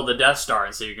you in the middle of the Death Star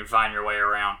and see if you can find your way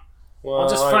around. Well, I'll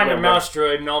just find a mouse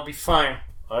droid and I'll be fine.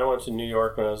 I went to New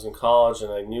York when I was in college,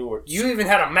 and I knew what... You even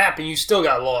had a map, and you still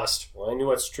got lost. Well, I knew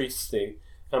what streets the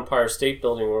Empire State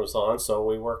Building was on, so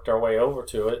we worked our way over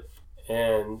to it,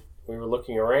 and we were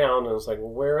looking around, and I was like,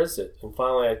 well, where is it? And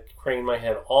finally, I craned my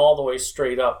head all the way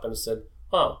straight up and said,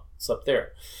 oh, it's up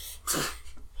there.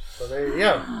 So there you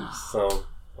go. So,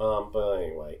 but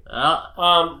anyway.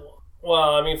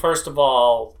 Well, I mean, first of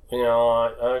all, you know,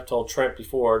 I told Trent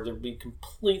before, it would be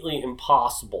completely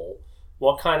impossible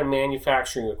what kind of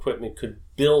manufacturing equipment could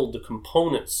build the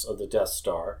components of the Death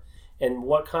Star, and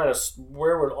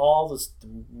where would all this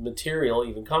material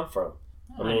even come from?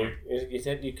 I mean,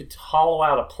 you could hollow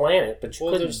out a planet, but you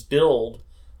couldn't build...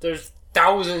 There's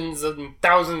thousands and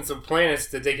thousands of planets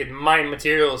that they could mine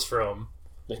materials from.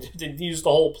 They'd use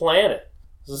the whole planet.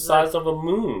 It's the size of a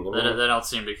moon. They don't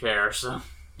seem to care, so...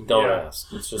 Don't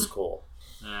ask. It's just cool.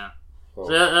 Yeah. So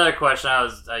the other question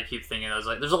I keep thinking is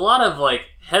there's a lot of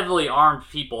heavily armed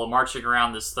people marching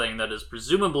around this thing that is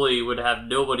presumably would have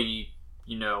nobody,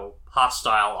 you know,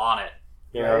 hostile on it.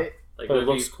 Yeah, right? But it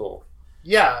looks cool.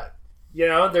 Yeah, you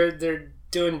know, they're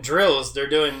doing drills. They're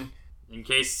doing in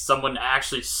case someone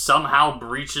actually somehow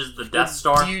breaches the Death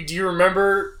Star. Do you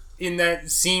remember in that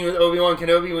scene with Obi-Wan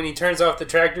Kenobi when he turns off the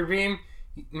tractor beam?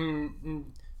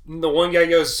 The one guy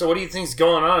goes, "So what do you think's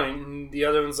going on?" And the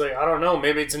other one's like, "I don't know.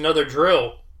 Maybe it's another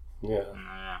drill." Yeah.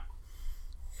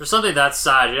 For something that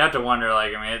size, you have to wonder.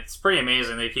 It's pretty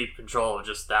amazing they keep control of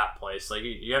just that place.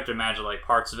 You have to imagine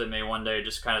parts of it may one day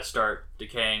just kind of start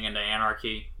decaying into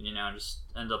anarchy. You know, just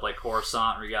end up like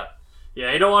Coruscant, where you got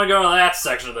you don't want to go into that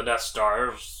section of the Death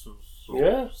Star.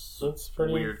 There's that's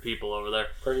pretty weird people over there.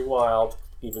 Pretty wild.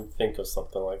 Even think of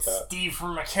something like that. Steve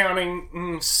from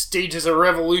accounting stages a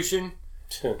revolution.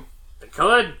 They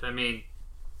could. I mean,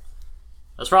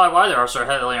 that's probably why there are so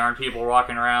heavily armed people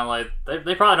walking around.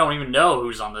 They probably don't even know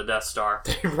who's on the Death Star.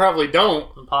 They probably don't.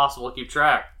 It's impossible to keep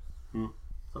track.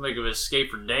 Somebody could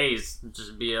escape for days and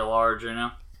just be at large, you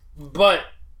know? But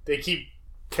they keep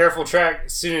careful track.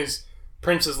 As soon as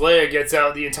Princess Leia gets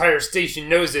out, the entire station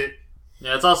knows it.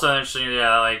 Yeah, it's also interesting,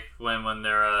 when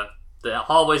they're, the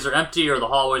hallways are empty or the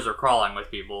hallways are crawling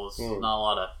with people. It's not a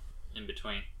lot of in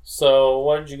between. So,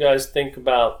 what did you guys think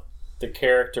about the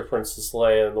character Princess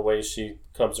Leia and the way she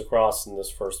comes across in this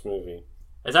first movie?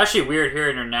 It's actually weird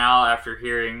hearing her now after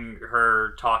hearing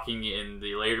her talking in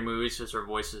the later movies, because her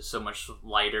voice is so much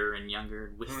lighter and younger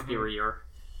and whisperier.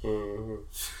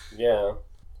 Yeah.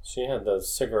 She had the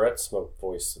cigarette smoke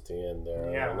voice at the end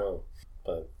there. Yeah. I don't know.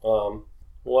 But,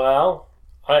 well,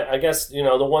 I guess,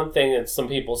 the one thing that some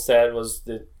people said was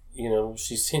that,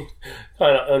 she seemed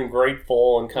kind of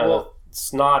ungrateful and kind of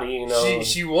snotty,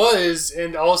 She was,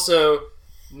 and also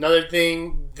another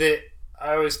thing that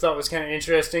I always thought was kind of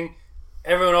interesting,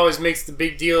 everyone always makes the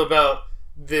big deal about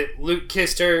that Luke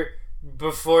kissed her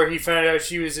before he found out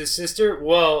she was his sister.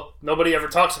 Well, nobody ever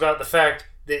talks about the fact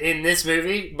that in this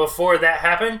movie, before that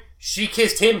happened, she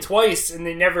kissed him twice, and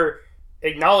they never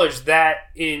acknowledged that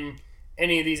in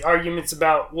any of these arguments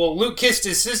about, well, Luke kissed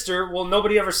his sister. Well,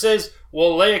 nobody ever says,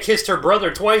 well, Leia kissed her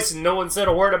brother twice, and no one said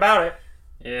a word about it.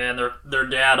 Yeah, and their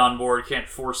dad on board can't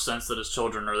force sense that his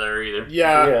children are there either.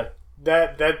 Yeah.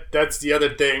 That's the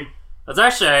other thing. That's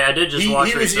actually, I did just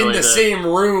watch. He was in the same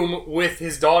room with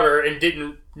his daughter and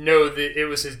didn't know that it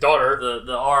was his daughter.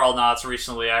 The RL Knots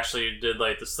recently actually did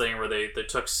like this thing where they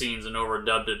took scenes and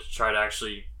overdubbed it to try to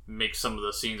actually make some of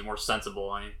the scenes more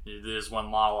sensible. And there's one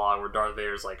monologue where Darth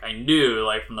Vader's like, I knew,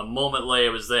 like, from the moment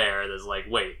Leia was there, there's like,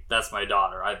 wait, that's my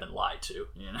daughter. I've been lied to,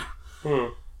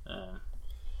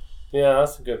 Yeah,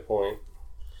 that's a good point.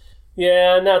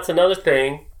 Yeah, and that's another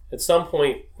thing. At some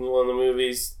point in one of the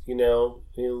movies, he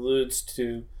alludes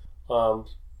to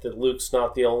that Luke's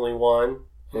not the only one.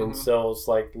 And so it's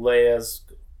like Leia's,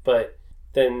 but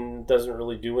then doesn't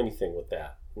really do anything with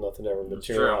that. Nothing ever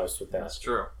materialized with that. That's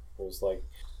true. It was like,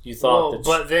 you thought that...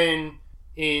 But then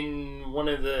in one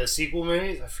of the sequel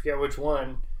movies, I forget which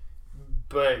one,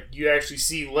 but you actually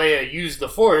see Leia use the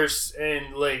Force,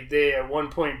 and like they at one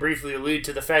point briefly allude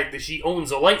to the fact that she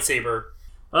owns a lightsaber.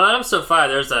 Well, in episode 5,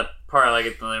 there's that part like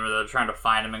where they're trying to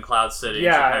find him in Cloud City.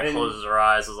 Yeah, and she kind of closes her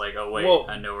eyes. Is like, oh wait,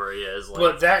 I know where he is. Like,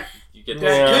 but that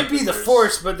could be the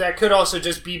Force, but that could also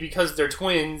just be because they're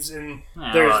twins, and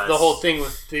there's the whole thing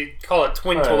with they call it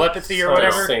twin telepathy or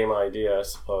whatever. Same idea, I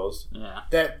suppose. Yeah.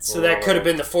 That could have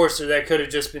been the Force, or that could have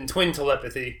just been twin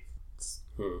telepathy.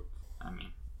 I mean,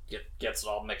 gets it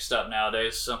all mixed up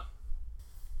nowadays. So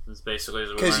it's basically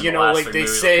because like they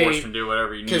say, the Force can do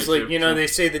whatever you need. Because they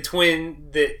say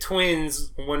that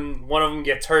twins, when one of them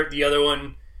gets hurt, the other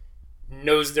one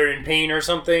knows they're in pain or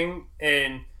something,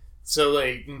 and so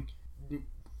like.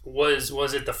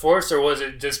 Was it the Force, or was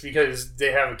it just because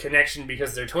they have a connection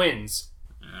because they're twins?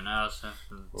 Who knows?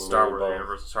 Star Wars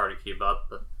universe is hard to keep up,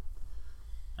 but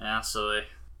yeah. So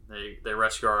they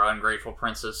rescue our ungrateful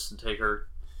princess and take her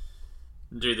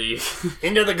do the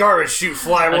into the garbage chute,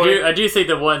 fly away. I do think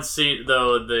that one scene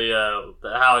though, the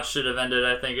how it should have ended.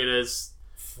 I think it is.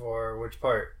 For which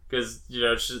part? Because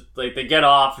they get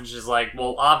off and she's like,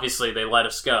 well, obviously they let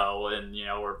us go, and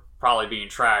we're probably being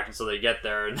tracked, and so they get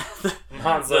there, and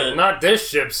Han's like, not this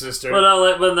ship, sister.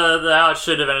 But when the how it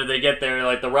should have ended, they get there,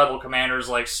 like the rebel commander's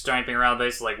like stomping around the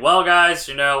base, like, well, guys,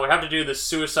 we have to do this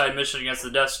suicide mission against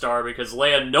the Death Star because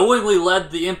Leia knowingly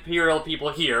led the Imperial people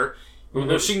here, even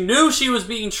though she knew she was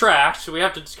being tracked. So we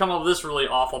have to come up with this really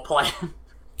awful plan.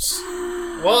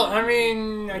 Well, I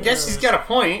mean, I guess he's got a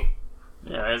point.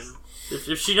 Yeah.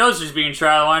 If she knows she's being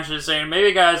tracked, why don't you just say,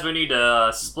 maybe, guys, we need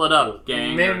to split up,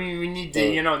 gang? Maybe we need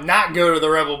to, not go to the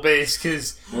rebel base,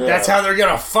 because that's how they're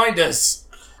going to find us.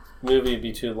 Movie would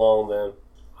be too long, then.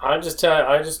 I just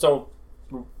don't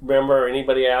remember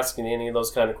anybody asking any of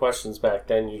those kind of questions back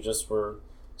then. You just were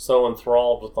so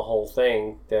enthralled with the whole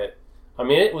thing that, I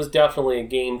mean, it was definitely a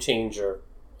game changer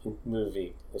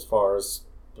movie as far as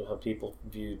how people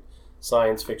viewed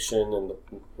science fiction, and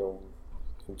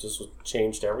it just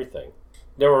changed everything.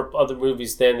 There were other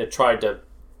movies then that tried to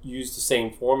use the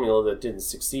same formula that didn't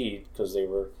succeed because they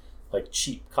were like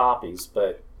cheap copies,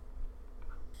 but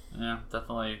yeah,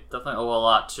 definitely owe a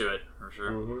lot to it for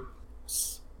sure. Mm-hmm.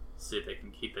 See if they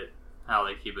can how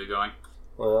they keep it going.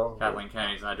 Well, Kathleen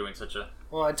Kennedy's not doing such a.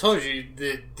 Well, I told you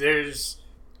that there's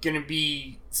gonna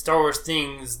be Star Wars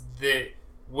things that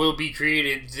will be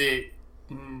created that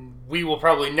we will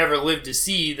probably never live to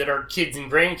see, that our kids and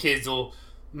grandkids will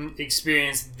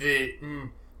experience, that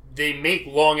they make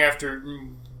long after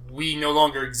we no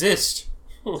longer exist.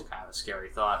 It's kind of a scary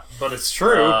thought, but it's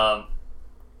true.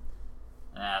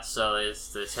 Yeah, so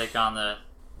they take on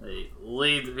they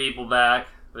lead the people back,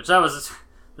 which that's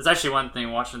actually one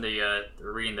thing watching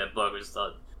reading that book, was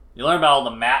you learn about all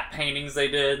the matte paintings they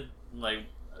did. Like,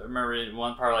 I remember in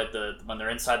one part, like when they're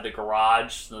inside the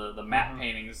garage, the matte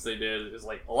paintings they did is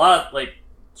like a lot of, like,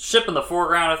 ship in the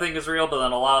foreground I think is real, but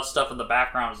then a lot of stuff in the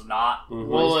background is not.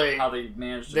 Well, like, how they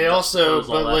managed. They also,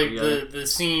 but like the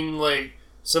scene, like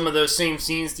some of those same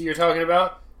scenes that you're talking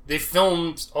about, they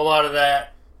filmed a lot of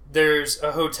that. There's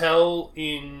a hotel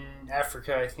in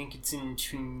Africa, I think it's in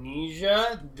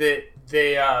Tunisia, that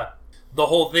they the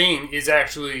whole thing is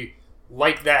actually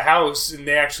like that house, and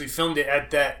they actually filmed it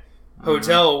at that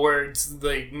hotel where it's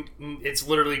like it's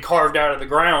literally carved out of the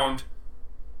ground.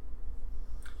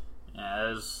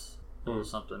 Yeah, it was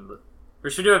something, but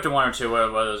which we do have to wonder too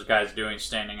what those guys doing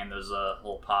standing in those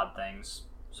little pod things,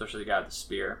 especially the guy with the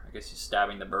spear. I guess he's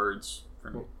stabbing the birds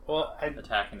from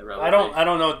attacking the rebel. I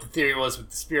don't know what the theory was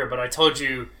with the spear, but I told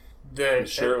you You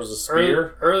sure it was a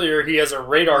spear? Earlier he has a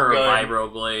radar or gun. a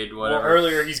vibro blade, whatever. Well,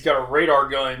 earlier he's got a radar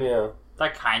gun. Yeah.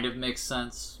 That kind of makes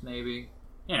sense, maybe.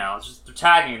 You know, it's just they're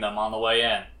tagging them on the way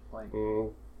in. Like,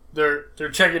 They're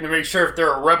checking to make sure if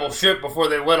they're a rebel ship before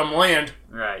they let them land.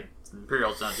 right. The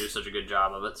Imperials don't do such a good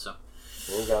job of it, so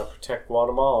We gotta protect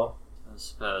Guatemala. I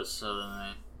suppose. So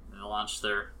then they launch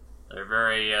their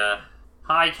very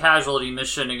high casualty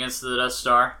mission against the Death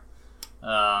Star.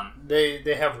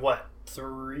 They have what,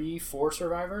 4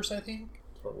 survivors, I think.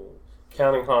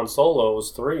 Counting Han Solo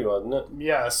was 3, wasn't it?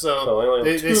 Yeah, so they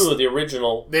only have 2 of the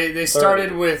original. They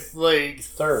started with like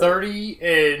 30,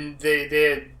 and they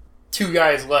had 2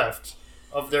 guys left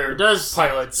of their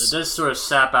pilots. It does sort of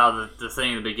sap out the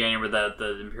thing in the beginning where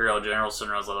the Imperial General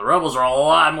Center was like, the rebels are a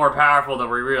lot more powerful than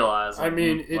we realize. I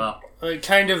mean,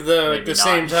 kind of at the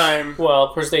same time. Well,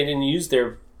 of course, they didn't use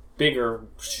their bigger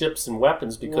ships and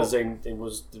weapons because they'd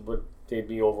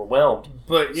be overwhelmed.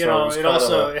 But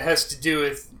it has to do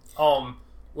with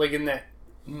like in that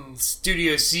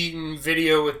Studio Seaton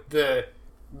video with the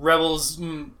rebels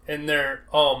and their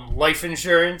life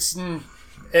insurance,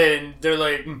 and they're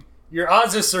like, your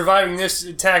odds of surviving this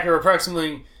attack are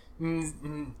approximately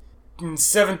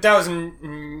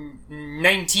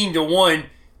 7,019 to 1.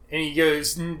 And he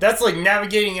goes, that's like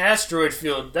navigating an asteroid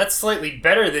field. That's slightly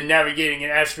better than navigating an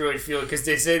asteroid field, because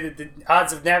they say that the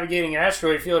odds of navigating an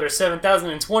asteroid field are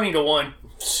 7,020 to 1.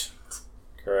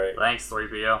 Great. Thanks,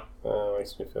 3PO.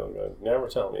 Makes me feel good. Never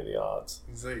tell me the odds.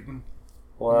 He's like,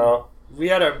 well, we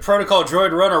had a protocol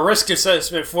droid run a risk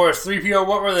assessment for us. 3PO,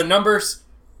 what were the numbers?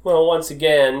 Well, once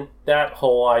again, that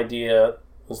whole idea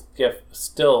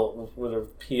still would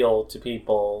appeal to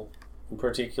people,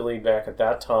 particularly back at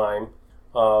that time,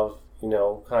 of,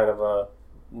 kind of a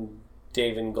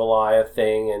David and Goliath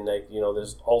thing, and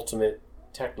this ultimate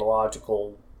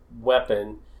technological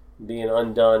weapon being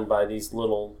undone by these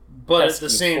little but at the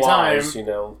same flies,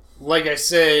 time, like I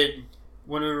said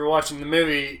when we were watching the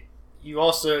movie, you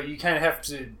kind of have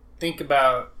to think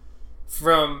about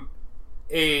from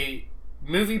a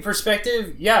movie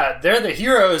perspective. Yeah, they're the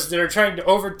heroes that are trying to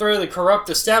overthrow the corrupt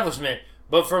establishment,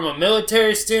 but from a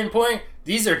military standpoint,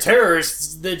 these are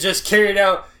terrorists that just carried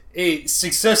out a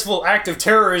successful act of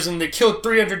terrorism that killed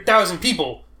 300,000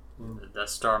 people. The Death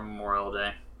Star Memorial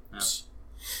Day.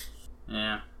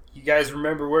 Yeah. You guys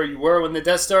remember where you were when the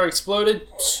Death Star exploded?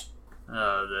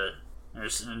 Dad,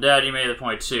 you made the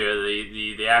point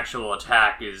too. The actual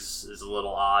attack is a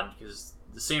little odd, because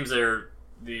it seems their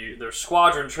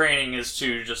squadron training is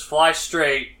to just fly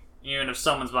straight, even if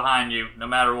someone's behind you, no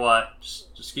matter what.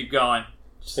 Just keep going.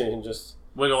 Just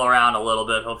wiggle around a little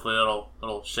bit. Hopefully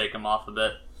it'll shake them off a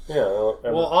bit. Yeah.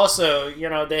 Well, also,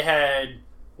 they had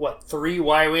 3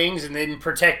 Y-wings, and they didn't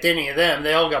protect any of them.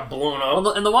 They all got blown up.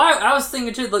 Well, and the Y, I was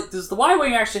thinking too, like, does the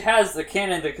Y-wing actually has the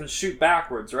cannon that can shoot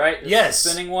backwards, right? Yes.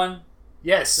 The spinning one.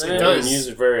 Yes, it does. They don't use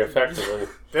it very effectively.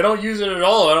 They don't use it at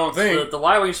all, I don't think. The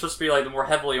Y-wing's supposed to be like the more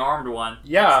heavily armed one.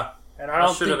 Yeah, and I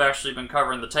don't should have actually been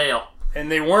covering the tail.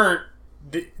 And they weren't.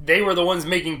 They were the ones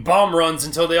making bomb runs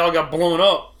until they all got blown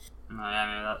up.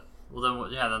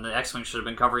 Then the X-wing should have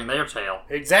been covering their tail.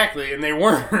 Exactly, and they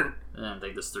weren't. I didn't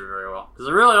think this through very well, because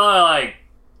there really only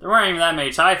there weren't even that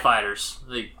many TIE fighters.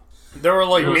 There were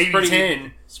maybe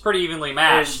 10. It's pretty evenly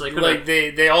matched.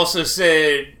 They also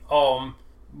said,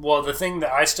 the thing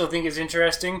that I still think is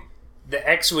interesting, the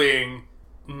X-wing,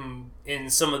 in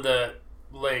some of the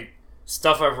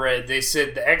stuff I've read, they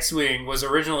said the X-wing was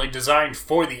originally designed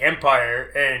for the Empire,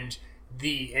 and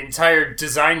the entire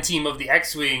design team of the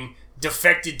X-wing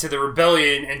defected to the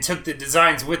rebellion and took the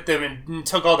designs with them and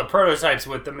took all the prototypes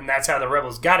with them, and that's how the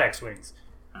rebels got X-wings.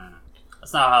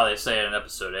 That's not how they say it in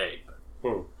Episode 8.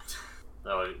 Which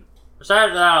I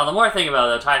don't know, the more I think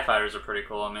about it, the TIE fighters are pretty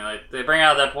cool. I mean, they bring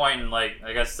out that point in,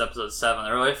 I guess it's Episode 7.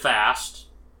 They're really fast.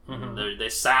 Mm-hmm. They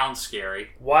sound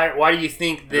scary. Why do you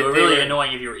think that they were really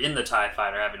annoying if you were in the TIE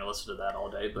fighter having to listen to that all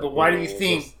day. But why do you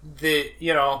think that,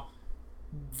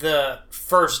 the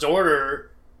First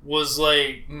Order was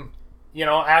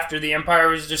after the Empire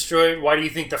was destroyed, why do you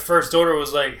think the First Order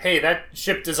was like, hey, that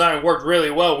ship design worked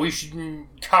really well, we should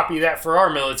copy that for our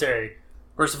military?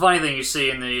 Of course, the funny thing you see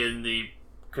in the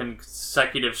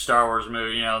consecutive Star Wars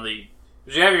movie, you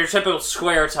have your typical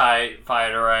square TIE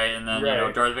fighter, right? And then,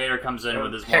 Darth Vader comes in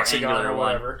with his more angular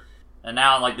one. And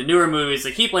now, the newer movies,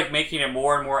 they keep, making it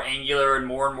more and more angular and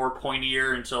more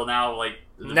pointier until now,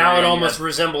 now it almost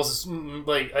resembles, a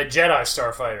Jedi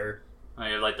starfighter.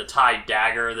 You have, like, the TIE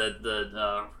dagger that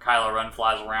Kylo Ren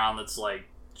flies around that's, like,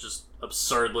 just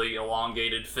absurdly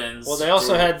elongated fins. Well, they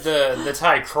also had the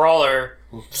TIE crawler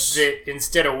that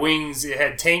instead of wings, it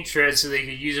had tank treads so they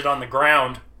could use it on the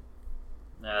ground.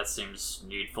 Yeah, that seems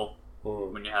needful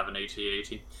when you have an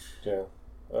AT-AT. Yeah,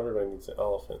 everybody needs an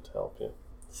elephant to help you.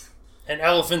 An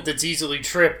elephant that's easily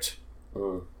tripped.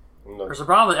 No. There's a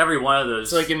problem with every one of those.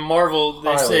 It's like in Marvel,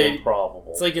 they Highly say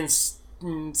improbable. it's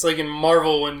like in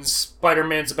Marvel when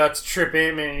Spider-Man's about to trip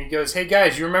Ant-Man and he goes, "Hey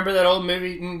guys, you remember that old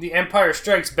movie, The Empire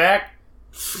Strikes Back?"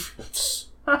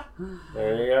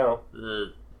 There you go.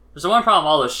 There's the one problem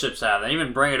all those ships have. They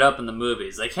even bring it up in the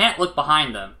movies. They can't look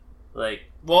behind them. Like,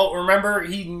 well, remember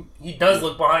he does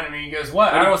look behind him and he goes,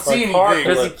 "What? I don't see anything."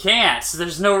 Because he can't. So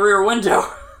there's no rear window.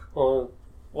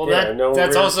 Well, yeah,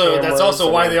 that's also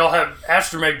why they all have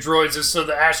astromech droids, is so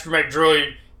the astromech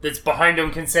droid that's behind them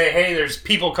can say, "Hey, there's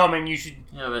people coming. You should."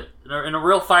 Yeah, but in a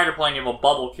real fighter plane, you have a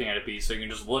bubble canopy, so you can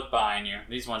just look behind you.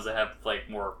 These ones that have like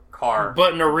more car,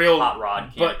 but in a real hot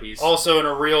rod canopies. But also in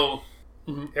a real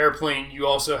airplane, you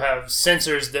also have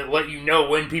sensors that let you know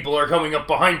when people are coming up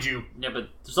behind you. Yeah, but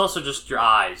there's also just your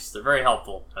eyes. They're very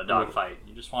helpful in a dogfight.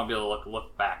 You just want to be able to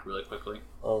look back really quickly.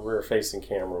 A rear-facing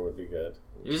camera would be good.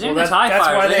 Well, that's why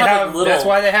that's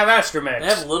why they have astromechs. They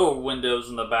have little windows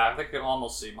in the back. They can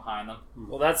almost see behind them.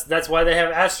 Well, that's why they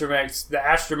have astromechs. The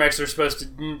astromechs are supposed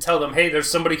to tell them, "Hey,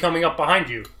 there's somebody coming up behind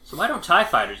you." So why don't TIE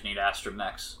fighters need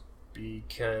astromechs?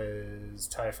 Because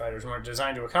TIE fighters weren't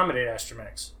designed to accommodate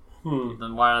astromechs.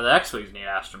 Then why do the X-Wings need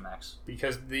astromechs?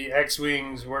 Because the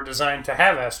X-Wings were designed to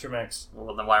have astromechs.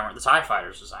 Well, then why weren't the TIE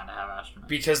fighters designed to have astromechs?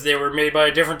 Because they were made by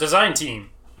a different design team.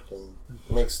 It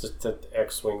makes the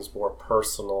X-Wings more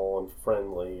personal and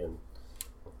friendly, and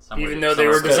even though they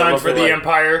were designed for the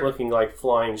Empire, looking like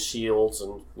flying shields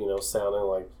and sounding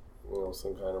like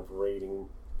some kind of raiding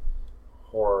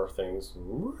horror things.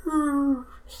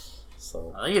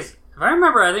 So I think if I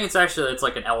remember, it's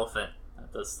like an elephant.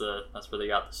 That's where they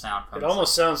got the sound from. It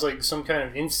almost sounds like some kind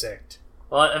of insect.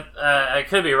 Well, I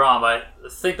could be wrong, but I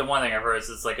think the one thing I've heard is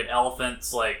it's like an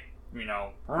elephant's like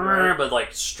but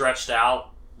like stretched out.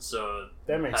 So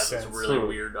that makes sense. It has this really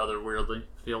weirdly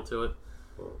feel to it.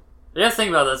 The other thing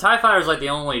about the TIE Fighter is like the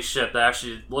only ship that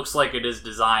actually looks like it is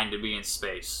designed to be in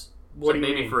space. What do you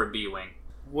maybe mean? For a B-wing.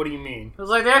 What do you mean? Because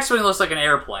like the X-Wing looks like an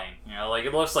airplane. Like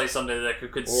it looks like something that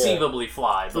could conceivably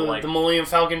fly. But the Millennium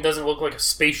Falcon doesn't look like a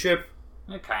spaceship.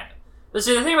 Kind of. But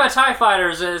see, the thing about TIE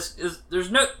Fighters is there's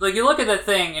no you look at that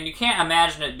thing and you can't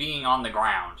imagine it being on the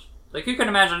ground. Like you can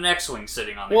imagine an X-Wing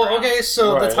sitting on the ground. Well, okay,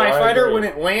 so the TIE Fighter when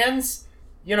it lands.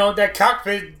 That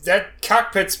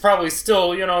cockpit's probably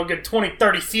still, a good 20,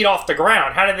 30 feet off the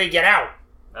ground. How do they get out?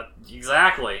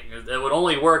 Exactly. It would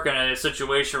only work in a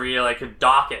situation where you could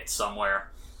dock it somewhere.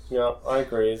 Yeah, I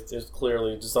agree. It's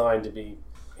clearly designed to be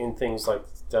in things like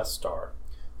Death Star.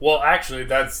 Well, actually,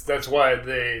 that's why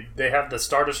they have the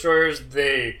Star Destroyers.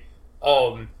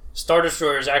 Star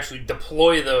Destroyers actually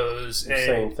deploy those.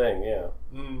 Same thing, yeah.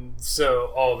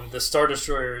 So, the Star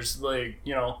Destroyers,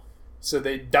 so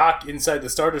they dock inside the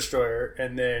Star Destroyer,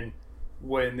 and then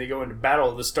when they go into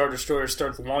battle, the Star Destroyer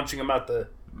starts launching them out the...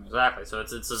 Exactly. So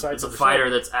it's a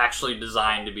fighter that's actually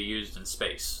designed to be used in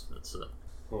space. That's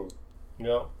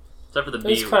Yeah. Except for the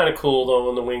B. It's kind of cool, though,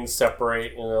 when the wings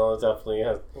separate. It definitely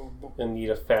has a neat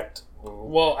effect.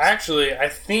 Well, actually, I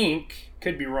think...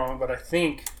 Could be wrong, but I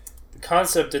think the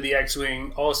concept of the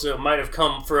X-Wing also might have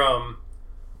come from,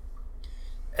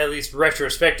 at least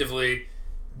retrospectively,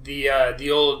 the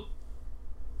old...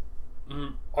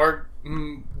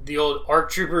 the old ARC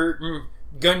Trooper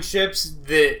gunships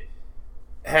that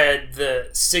had the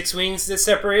 6 wings that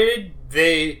separated.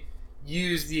 They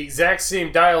used the exact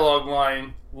same dialogue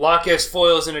line, lock S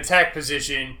foils in attack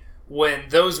position, when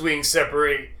those wings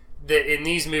separate. That in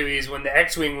these movies, when the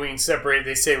X-Wing wings separate,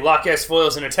 they say lock S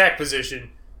foils in attack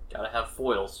position. Gotta have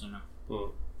foils,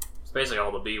 It's basically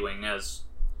all the B-Wing is.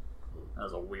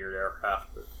 That's a weird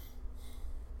aircraft, but...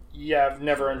 Yeah, I've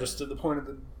never understood the point of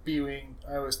the B-Wing.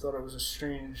 I always thought it was a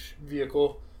strange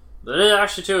vehicle. But it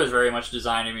actually, too, is very much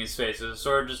designed to be in space. It's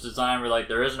sort of just designed where,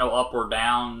 there is no up or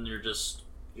down. You're just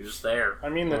there. I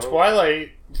mean, the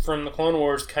Twilight from the Clone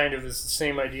Wars kind of is the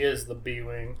same idea as the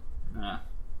B-Wing. Yeah.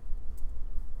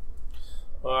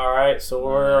 Alright, so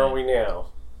where are we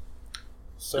now?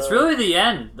 So, it's really the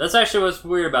end. That's actually what's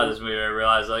weird about this movie, I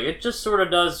realize. It just sort of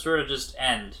does just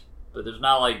end. But there's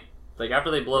not,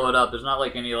 after they blow it up, there's not,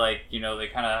 any, they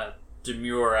kind of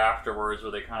demure afterwards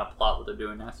where they kind of plot what they're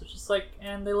doing next. It's just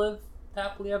and they live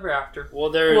happily ever after.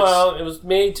 Well, it was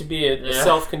made to be a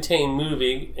self-contained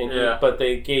movie, but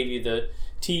they gave you the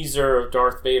teaser of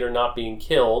Darth Vader not being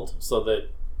killed so that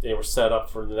they were set up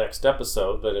for the next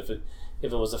episode. But if it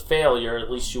was a failure,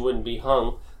 at least you wouldn't be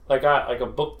hung. Like a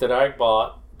book that I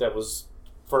bought that was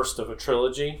first of a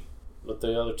trilogy, but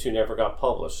the other two never got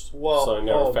published. So I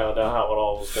never found out how it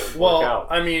all was going to work out.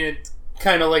 I mean, it's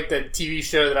kind of like that TV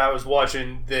show that I was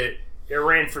watching that it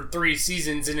ran for 3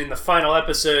 seasons, and in the final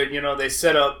episode, they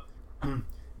set up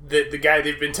the guy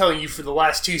they've been telling you for the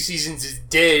last 2 seasons is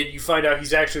dead. You find out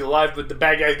he's actually alive, but the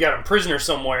bad guy got him prisoner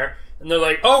somewhere. And they're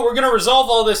like, oh, we're going to resolve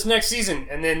all this next season.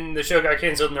 And then the show got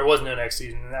canceled and there was no next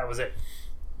season, and that was it.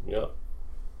 Yep.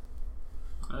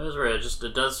 It is weird.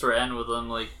 It does sort of end with them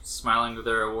smiling with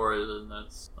their awards, and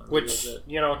that's which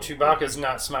Chewbacca's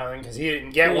not smiling because he didn't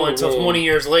get one until 20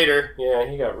 years later. Yeah,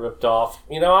 he got ripped off.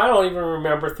 I don't even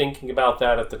remember thinking about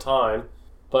that at the time,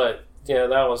 but yeah,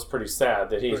 that was pretty sad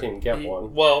that he didn't get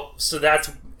one. Well, so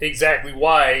that's exactly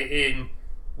why in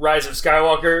Rise of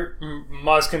Skywalker,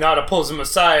 Maz Kanata pulls him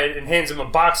aside and hands him a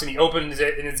box, and he opens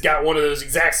it, and it's got one of those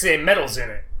exact same medals in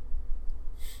it.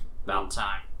 About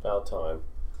time.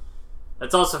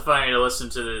 It's also funny to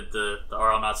listen to the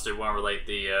R.L. Natsu one where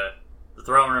the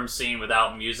throne room scene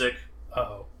without music.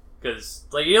 Uh-oh. Because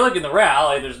you look in the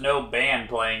RAL, there's no band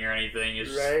playing or anything.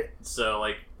 It's right. So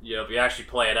if you actually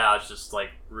play it out, it's just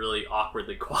really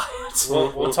awkwardly quiet.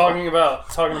 Well, talking about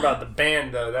the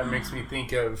band though, that makes me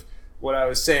think of what I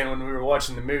was saying when we were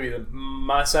watching the movie. The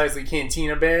Mos Eisley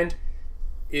Cantina band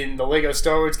in the Lego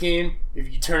Star Wars game.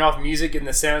 If you turn off music in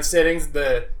the sound settings,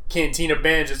 the Cantina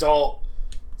band just all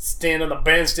stand on the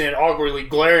bandstand awkwardly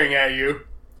glaring at you.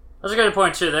 That's a good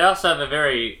point too. They also have a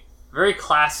very, very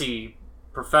classy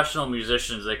professional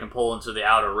musicians they can pull into the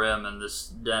Outer Rim and this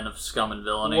den of scum and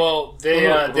villainy. Well, they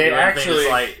actually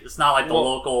it's not like the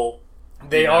local.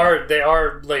 They are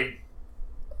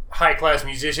high class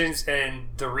musicians, and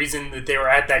the reason that they were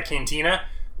at that cantina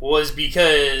was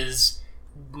because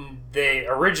they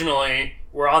originally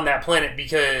were on that planet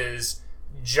because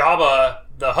Jabba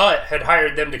the Hutt had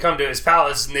hired them to come to his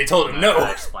palace, and they told him no.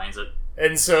 That explains it.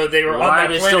 And so they were on that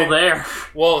planet. Why are they still there?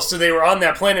 Well, so they were on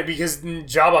that planet because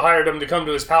Jabba hired them to come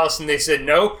to his palace, and they said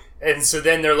no. And so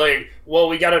then they're like, well,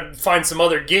 we got to find some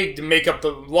other gig to make up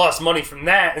the lost money from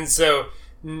that. And so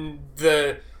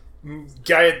the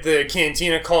guy at the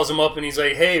cantina calls him up, and he's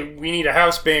like, hey, we need a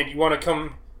house band. You want to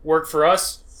come work for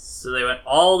us? So they went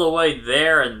all the way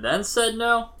there and then said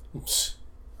no?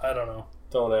 I don't know.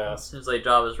 Don't ask. Seems like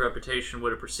Jabba's reputation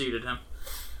would have preceded him.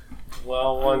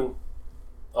 Well, one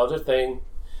other thing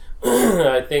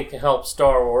I think helped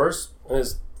Star Wars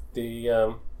is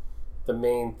the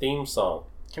main theme song.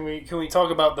 Can we talk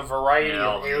about the variety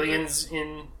of aliens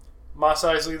in Mos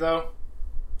Eisley though?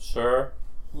 Sure.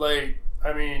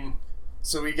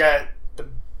 So we got the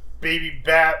baby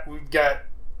bat, we've got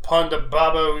Ponda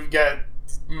Baba, we've got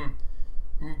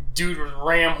dude with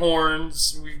ram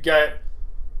horns, we've got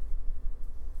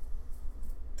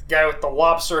the guy with the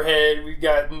lobster head, we've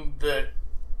got the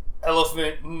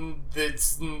elephant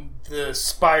that's the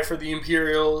spy for the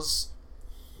Imperials.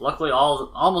 Luckily,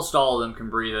 almost all of them can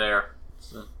breathe air.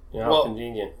 So. Yeah, how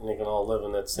convenient. And they can all live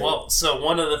in that same... Well, so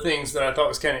one of the things that I thought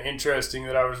was kind of interesting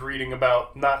that I was reading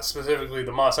about, not specifically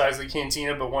the Mos Eisley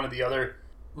Cantina, but one of the other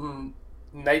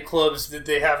nightclubs that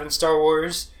they have in Star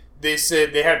Wars, they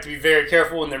said they have to be very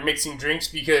careful when they're mixing drinks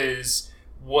because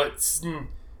what's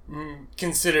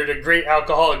considered a great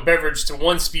alcoholic beverage to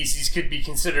one species could be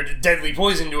considered a deadly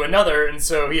poison to another, and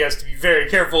so he has to be very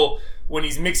careful when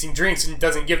he's mixing drinks and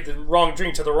doesn't give the wrong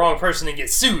drink to the wrong person and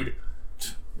get sued.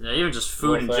 Yeah, even just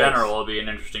food in general will be an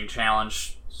interesting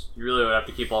challenge. You really would have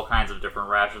to keep all kinds of different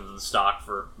rations in stock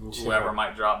for whoever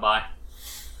might drop by.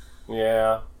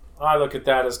 Yeah. I look at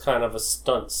that as kind of a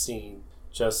stunt scene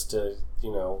just to,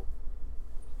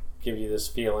 give you this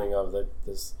feeling of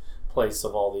this place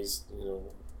of all these,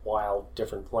 wild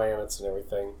different planets and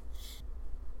everything.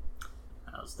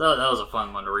 That was a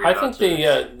fun one to read. I think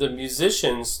the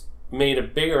musicians made a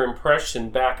bigger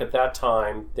impression back at that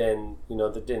time than,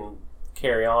 that didn't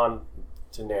carry on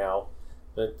to now,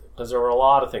 because there were a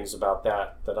lot of things about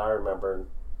that I remember in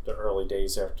the early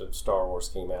days after Star Wars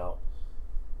came out.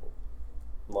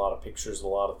 A lot of pictures and a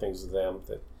lot of things of them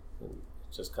that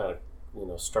just kind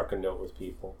of struck a note with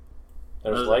people.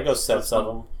 There's Lego sets of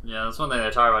them. Yeah, that's one thing they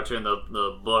talk about too in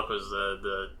the book was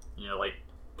the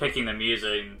picking the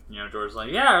music. And, George's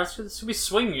like, yeah, this should be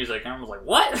swing music, and I was like,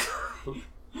 what?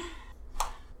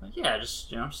 Yeah,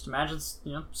 just imagine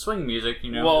swing music.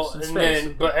 Well, just in space.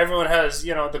 But everyone has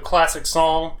the classic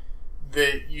song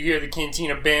that you hear the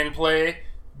Cantina band play,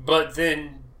 but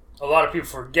then a lot of people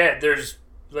forget there's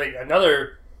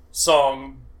another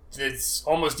song that's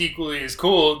almost equally as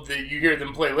cool that you hear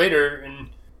them play later, and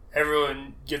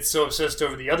everyone gets so obsessed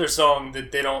over the other song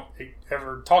that they don't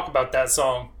ever talk about that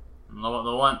song.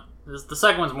 The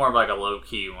second one's more of like a low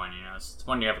key one, you know. It's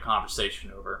one you have a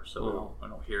conversation over, so we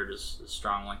don't hear it as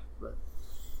strongly. But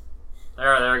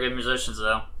they're good musicians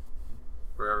though,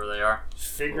 wherever they are.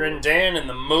 Figure and Dan and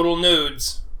the Modal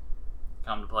Nudes.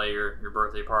 Come to play your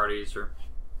birthday parties or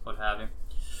what have you.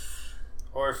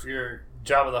 Or if you're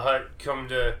Jabba the Hutt, come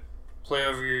to play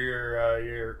over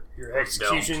your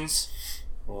executions.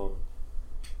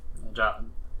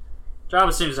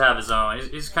 Jabba seems to have his own.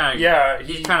 He's kind of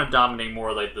he's kind of dominating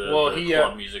more like the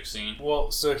club music scene.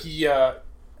 Well, so he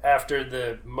after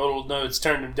the Modal Nodes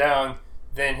turned him down,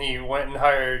 then he went and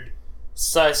hired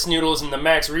Cy Snoodles and the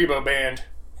Max Rebo Band.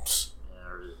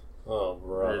 Oh,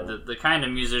 brother. The kind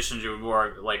of musicians you would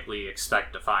more likely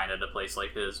expect to find at a place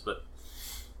like his, but.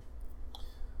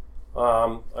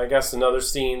 I guess another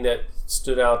scene that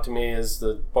stood out to me is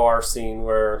the bar scene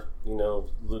where, you know,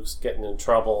 Luke's getting in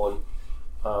trouble,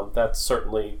 and that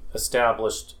certainly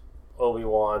established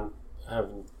Obi-Wan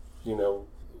having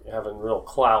real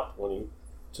clout when he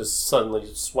just suddenly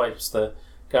swipes the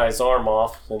guy's arm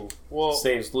off and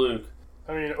saves Luke.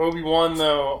 I mean, Obi-Wan,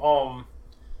 though,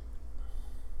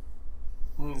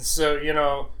 so, you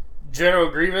know,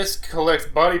 General Grievous collects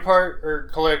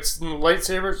collects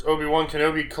lightsabers. Obi-Wan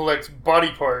Kenobi collects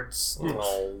body parts.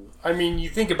 Oh. I mean, you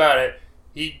think about it.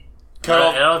 He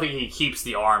I don't think he keeps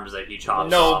the arms that he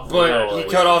chops off. No, but he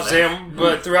cut off Zam.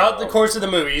 But throughout the course of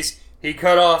the movies, he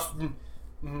cut off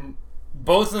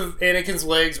both of Anakin's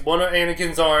legs, one of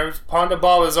Anakin's arms, Ponda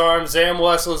Baba's arm, Zam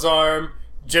Wessel's arm,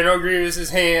 General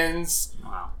Grievous's hands.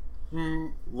 Wow.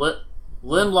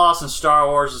 Limb loss in Star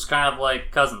Wars is kind of like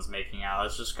cousins making out.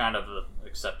 It's just kind of an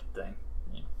accepted thing.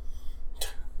 Yeah.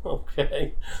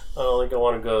 Okay. I don't think I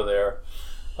want to go there.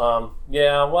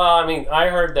 Yeah, well, I mean, I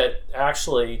heard that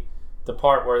actually the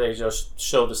part where they just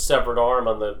show the severed arm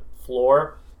on the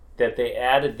floor, that they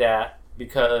added that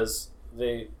because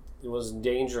it was in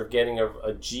danger of getting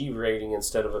a G rating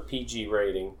instead of a PG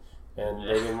rating, and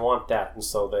they didn't want that, and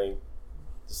so they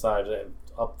decided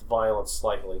to up the violence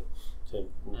slightly. Yeah,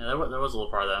 there was a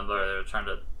little part of that where they were trying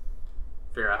to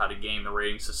figure out how to game the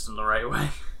rating system the right way.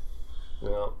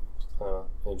 Yeah,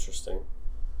 interesting.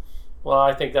 Well,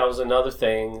 I think that was another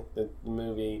thing that the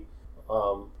movie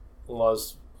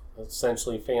was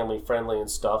essentially family friendly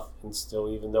and stuff, and still,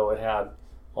 even though it had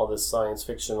all this science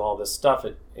fiction, all this stuff,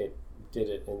 it did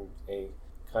it in a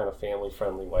kind of family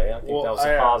friendly way. I think that was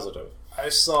a positive. I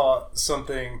saw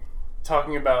something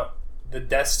talking about the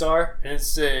Death Star, and it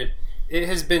said it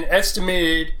has been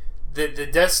estimated that the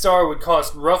Death Star would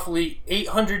cost roughly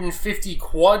 $850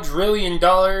 quadrillion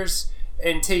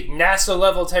and take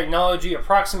NASA-level technology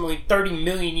approximately 30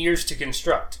 million years to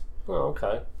construct. Oh,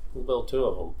 okay. We built 2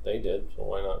 of them. They did, so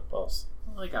why not us?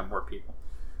 Well, they got more people.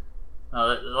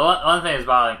 The one thing is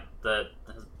about that,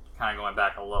 kind of going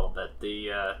back a little bit,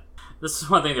 this is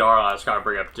one thing the article I was going to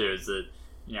bring up too, is that,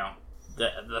 you know,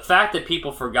 the fact that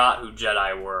people forgot who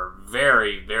Jedi were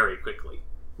very, very quickly.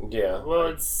 Yeah. Well,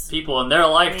 it's people in their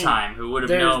lifetime who would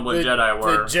have known what Jedi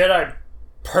were. The Jedi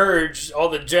purged, all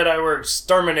the Jedi were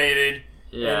exterminated,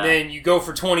 and then you go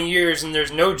for 20 years and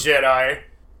there's no Jedi.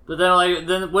 But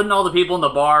then wouldn't all the people in the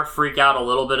bar freak out a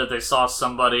little bit if they saw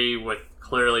somebody with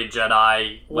clearly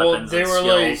Jedi weapons and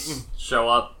skills show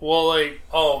up? Well,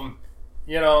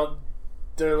 you know,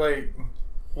 they're like,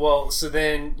 well, so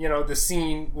then, you know, the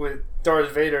scene with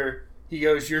Darth Vader, he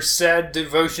goes, "Your sad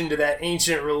devotion to that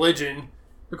ancient religion."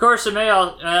 Of course, that's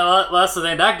the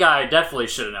thing. That guy definitely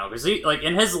should have known, because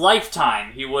in his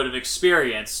lifetime, he would have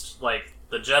experienced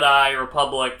the Jedi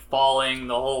Republic falling,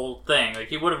 the whole thing.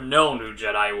 He would have known who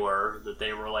Jedi were, that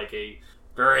they were a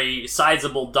very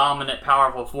sizable, dominant,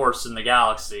 powerful force in the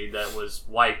galaxy that was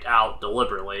wiped out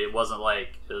deliberately. It wasn't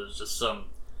like it was just some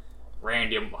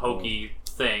random hokey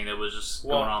thing that was just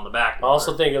going on in the back. I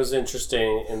also think it was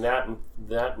interesting in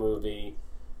that movie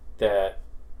that,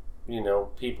 you know,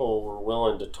 people were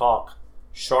willing to talk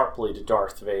sharply to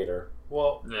Darth Vader.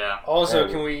 Well, yeah. Also,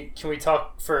 can we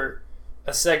talk for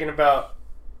a second about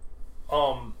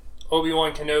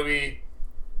Obi-Wan Kenobi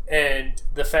and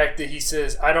the fact that he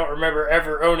says, "I don't remember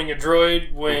ever owning a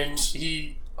droid," when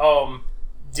he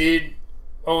did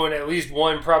own at least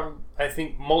one, probably I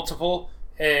think multiple,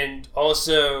 and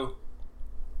also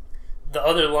the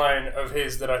other line of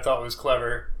his that I thought was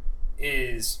clever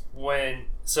is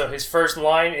his first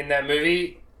line in that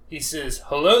movie, he says,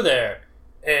 "Hello there,"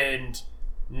 and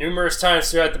numerous times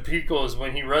throughout the prequels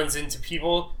when he runs into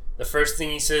people, the first thing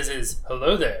he says is,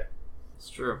 "Hello there." It's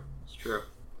true.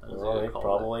 Well,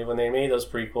 probably when they made those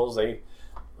prequels, they,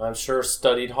 I'm sure,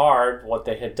 studied hard what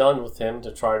they had done with him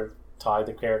to try to tie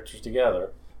the characters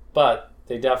together. but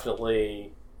they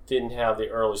definitely didn't have the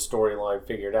early storyline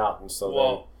figured out, and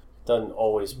so it doesn't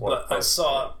always work. But I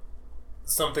saw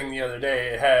something the other day.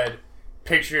 It had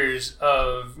pictures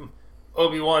of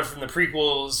Obi-Wan from the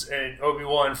prequels and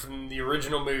Obi-Wan from the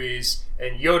original movies,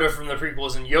 and Yoda from the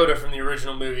prequels and Yoda from the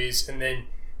original movies, and then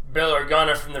Bail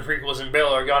Organa from the prequels and Bail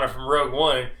Organa from Rogue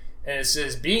One. And it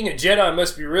says, being a Jedi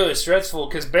must be really stressful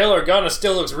because Bail Organa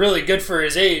still looks really good for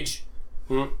his age.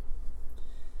 Yeah,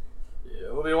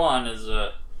 Obi-Wan is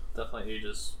definitely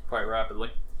ages quite rapidly.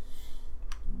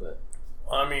 But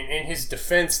I mean, in his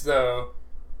defense, though,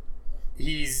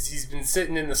 he's been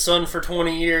sitting in the sun for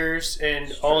 20 years,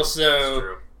 and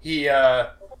also he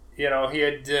had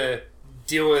to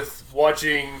deal with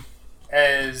watching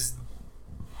as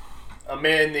a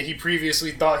man that he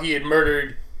previously thought he had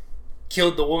murdered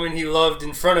killed the woman he loved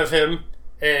in front of him,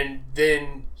 and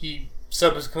then he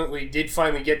subsequently did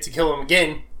finally get to kill him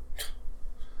again.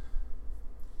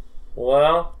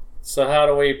 Well, so how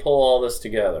do we pull all this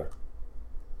together?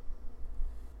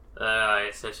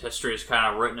 History has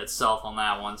kind of written itself on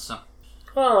that one, so...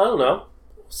 Well, I don't know.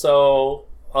 So,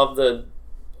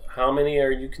 how many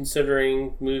are you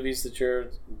considering movies that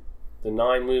the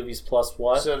 9 movies plus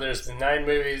what? So there's the 9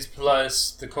 movies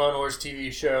plus the Clone Wars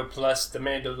TV show plus The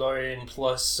Mandalorian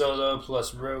plus Solo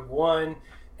plus Rogue One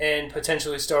and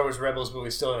potentially Star Wars Rebels, but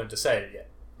we still haven't decided yet.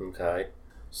 Okay.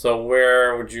 So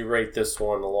where would you rate this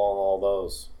one along all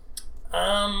those?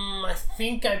 I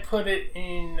think I put it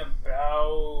in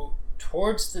about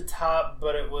towards the top,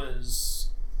 but it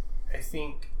was, I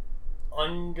think I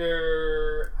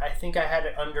had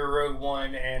it under Rogue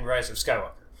One and Rise of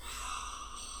Skywalker.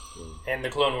 And the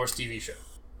Clone Wars TV show.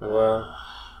 Well,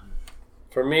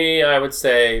 for me, I would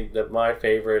say that my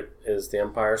favorite is The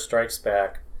Empire Strikes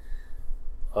Back.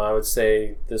 I would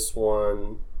say this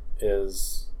one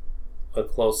is a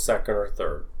close second or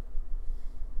third.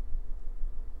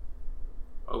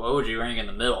 Well, what would you rank in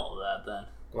the middle of that, then?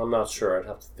 I'm not sure. I'd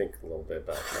have to think a little bit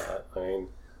about that. I mean,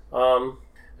 I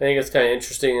think it's kind of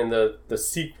interesting in the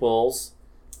sequels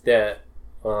that,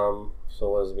 so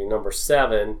what does it be, number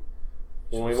 7...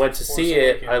 When we went to see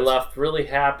it, I left really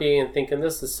happy and thinking,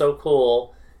 this is so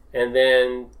cool. And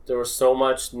then there was so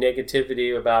much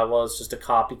negativity about, well, it's just a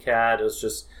copycat. It was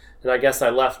just... And I guess I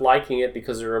left liking it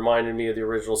because it reminded me of the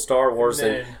original Star Wars.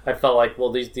 And I felt like,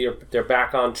 well, they're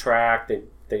back on track. They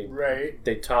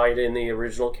tied in the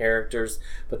original characters,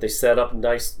 but they set up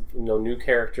nice, new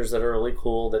characters that are really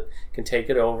cool that can take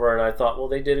it over. And I thought, well,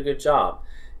 they did a good job.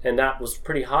 And that was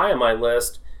pretty high on my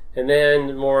list. And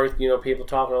then more, people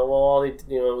talking about, well, it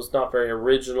was not very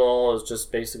original. It was just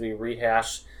basically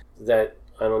rehash that,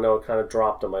 I don't know, it kind of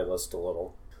dropped on my list a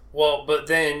little. Well, but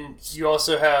then you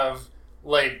also have,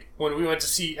 like, when we went to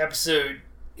see Episode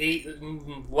 8,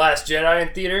 Last Jedi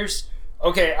in theaters,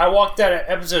 okay, I walked out of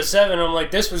Episode 7, and I'm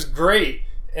like, this was great.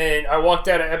 And I walked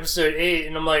out of Episode 8,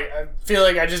 and I'm like, I feel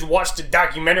like I just watched a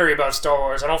documentary about Star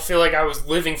Wars. I don't feel like I was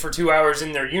living for 2 hours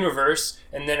in their universe.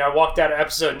 And then I walked out of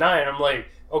Episode 9, and I'm like,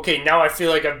 okay, now I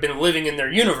feel like I've been living in their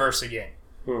universe again.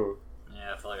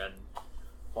 Yeah, I feel like I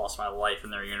lost my life in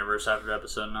their universe after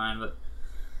Episode 9, but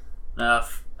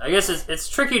I guess it's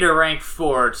tricky to rank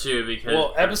 4, too, because...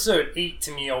 Well, Episode 8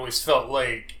 to me always felt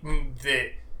like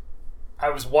that I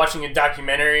was watching a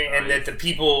documentary and that the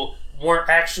people weren't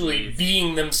actually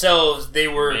being themselves. They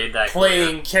were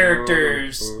playing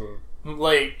characters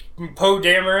like Poe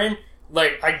Dameron.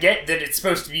 Like, I get that it's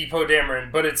supposed to be Poe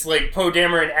Dameron, but it's like Poe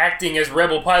Dameron acting as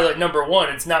Rebel Pilot number 1.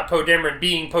 It's not Poe Dameron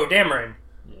being Poe Dameron.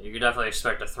 Yeah, you could definitely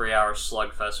expect a 3-hour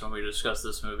slugfest when we discuss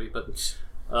this movie, but it's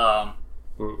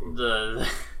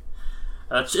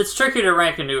tricky to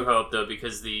rank A New Hope, though,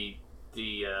 because you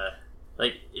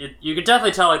could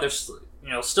definitely tell, like, there's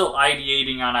still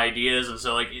ideating on ideas, and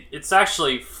so, like, it's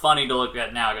actually funny to look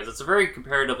at now, because it's a very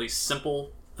comparatively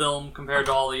simple film compared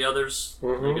to all the others.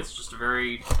 Like, it's just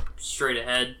very straight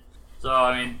ahead. So,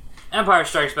 I mean, Empire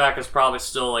Strikes Back is probably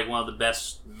still, like, one of the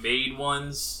best made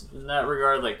ones in that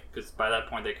regard, like, because by that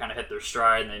point they kind of hit their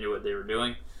stride and they knew what they were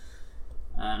doing.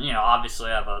 And,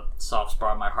 obviously I have a soft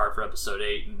spot in my heart for Episode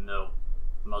 8, and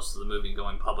most of the movie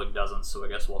going public doesn't, so I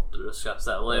guess we'll have to discuss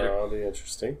that later. That'll be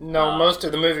interesting. No, most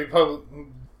of the movie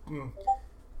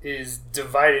is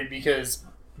divided because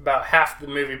about half the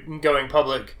movie going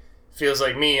public feels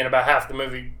like me, and about half the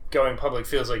movie going public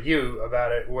feels like you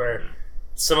about it, where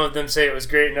some of them say it was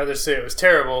great and others say it was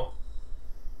terrible.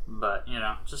 But,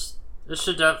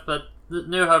 but The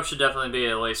New Hope should definitely be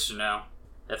at least,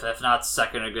 if not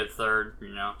second, a good third,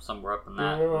 somewhere up in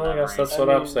that. I guess that's what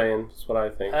I'm saying. That's what I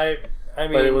think. I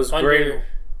mean, but it was great.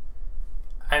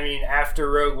 I mean, after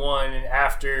Rogue One and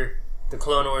after the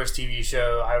Clone Wars TV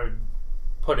show, I would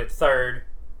put it third.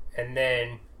 and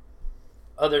then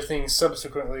other things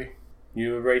subsequently.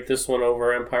 You would rate this one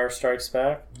over Empire Strikes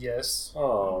Back? Yes.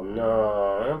 Oh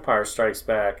no, Empire Strikes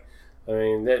Back. I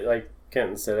mean, like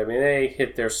Kenton said, I mean, they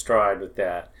hit their stride with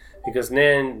that because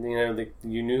then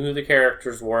you knew who the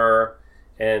characters were,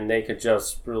 and they could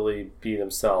just really be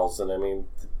themselves. And I mean,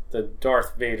 the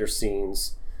Darth Vader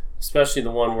scenes, especially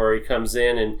the one where he comes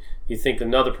in and you think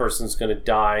another person's going to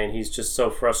die, and he's just so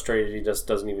frustrated he just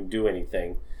doesn't even do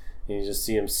anything, and you just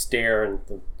see him stare, and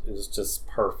it was just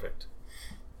perfect.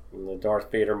 And the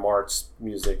Darth Vader march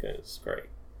music is great.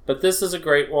 But this is a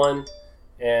great one,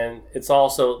 and it's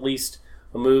also at least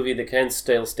a movie that can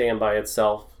still stand by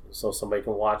itself, so somebody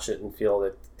can watch it and feel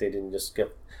that they didn't just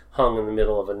get hung in the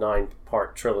middle of a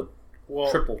 9-part triple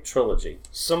trilogy.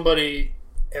 Somebody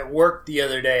at work the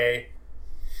other day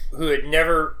who had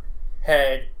never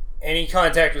had any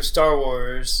contact with Star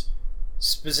Wars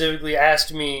specifically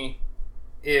asked me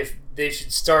if they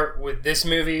should start with this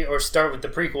movie or start with the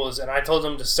prequels, and I told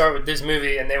them to start with this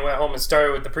movie, and they went home and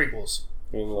started with the prequels.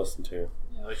 You can listen to.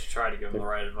 Yeah, we should try to give them the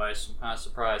right advice. I'm kind of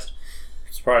surprised.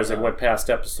 They went past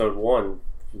episode 1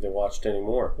 if they watched any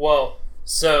more. Well,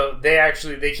 so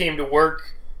they came to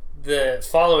work the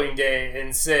following day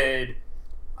and said,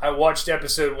 I watched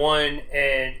episode 1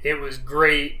 and it was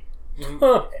great,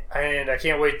 and I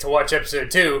can't wait to watch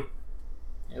episode 2.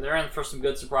 Yeah, they're in for some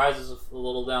good surprises a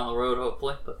little down the road,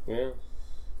 hopefully. But yeah.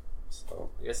 So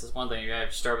I guess that's one thing. You have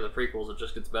to start with the prequels. It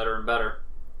just gets better and better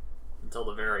until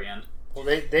the very end. Well,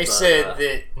 they said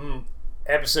that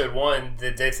episode 1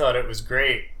 that they thought it was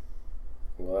great.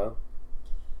 Well,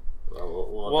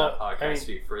 we'll let that podcast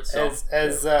speak for itself.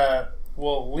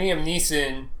 Liam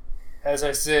Neeson, as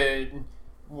I said,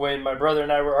 when my brother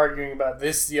and I were arguing about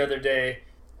this the other day,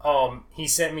 he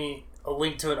sent me a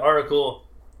link to an article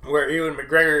where Ewan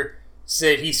McGregor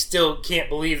said he still can't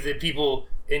believe that people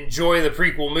enjoy the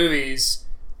prequel movies,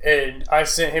 and I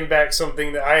sent him back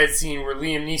something that I had seen where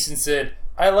Liam Neeson said,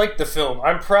 I like the film.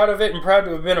 I'm proud of it and proud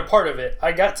to have been a part of it.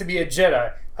 I got to be a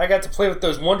Jedi. I got to play with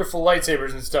those wonderful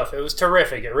lightsabers and stuff. It was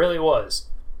terrific. It really was.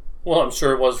 Well, I'm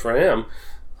sure it was for him.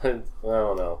 I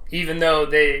don't know. Even though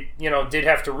they, did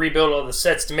have to rebuild all the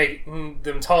sets to make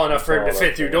them tall enough for him to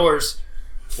fit through doors.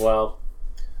 Well,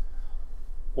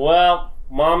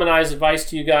 Mom and I's advice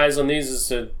to you guys on these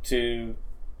is to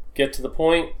get to the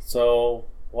point. So,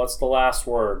 what's the last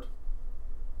word?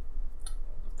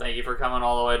 Thank you for coming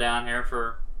all the way down here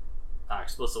for, not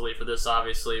explicitly for this,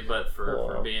 obviously, but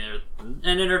for being here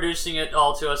and introducing it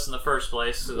all to us in the first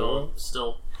place. So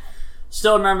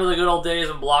still remember the good old days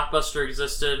when Blockbuster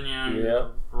existed.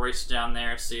 Race down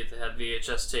there, see if they had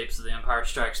VHS tapes of The Empire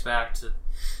Strikes Back to.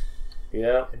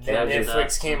 Yeah. And then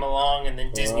Netflix came along, and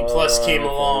then Disney Plus came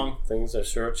along. Things have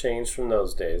sure changed from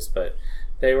those days, but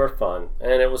they were fun.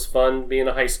 And it was fun being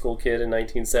a high school kid in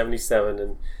 1977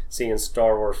 and seeing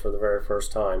Star Wars for the very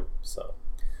first time. So,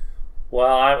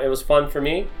 it was fun for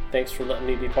me. Thanks for letting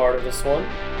me be part of this one.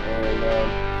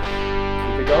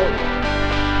 And keep it going.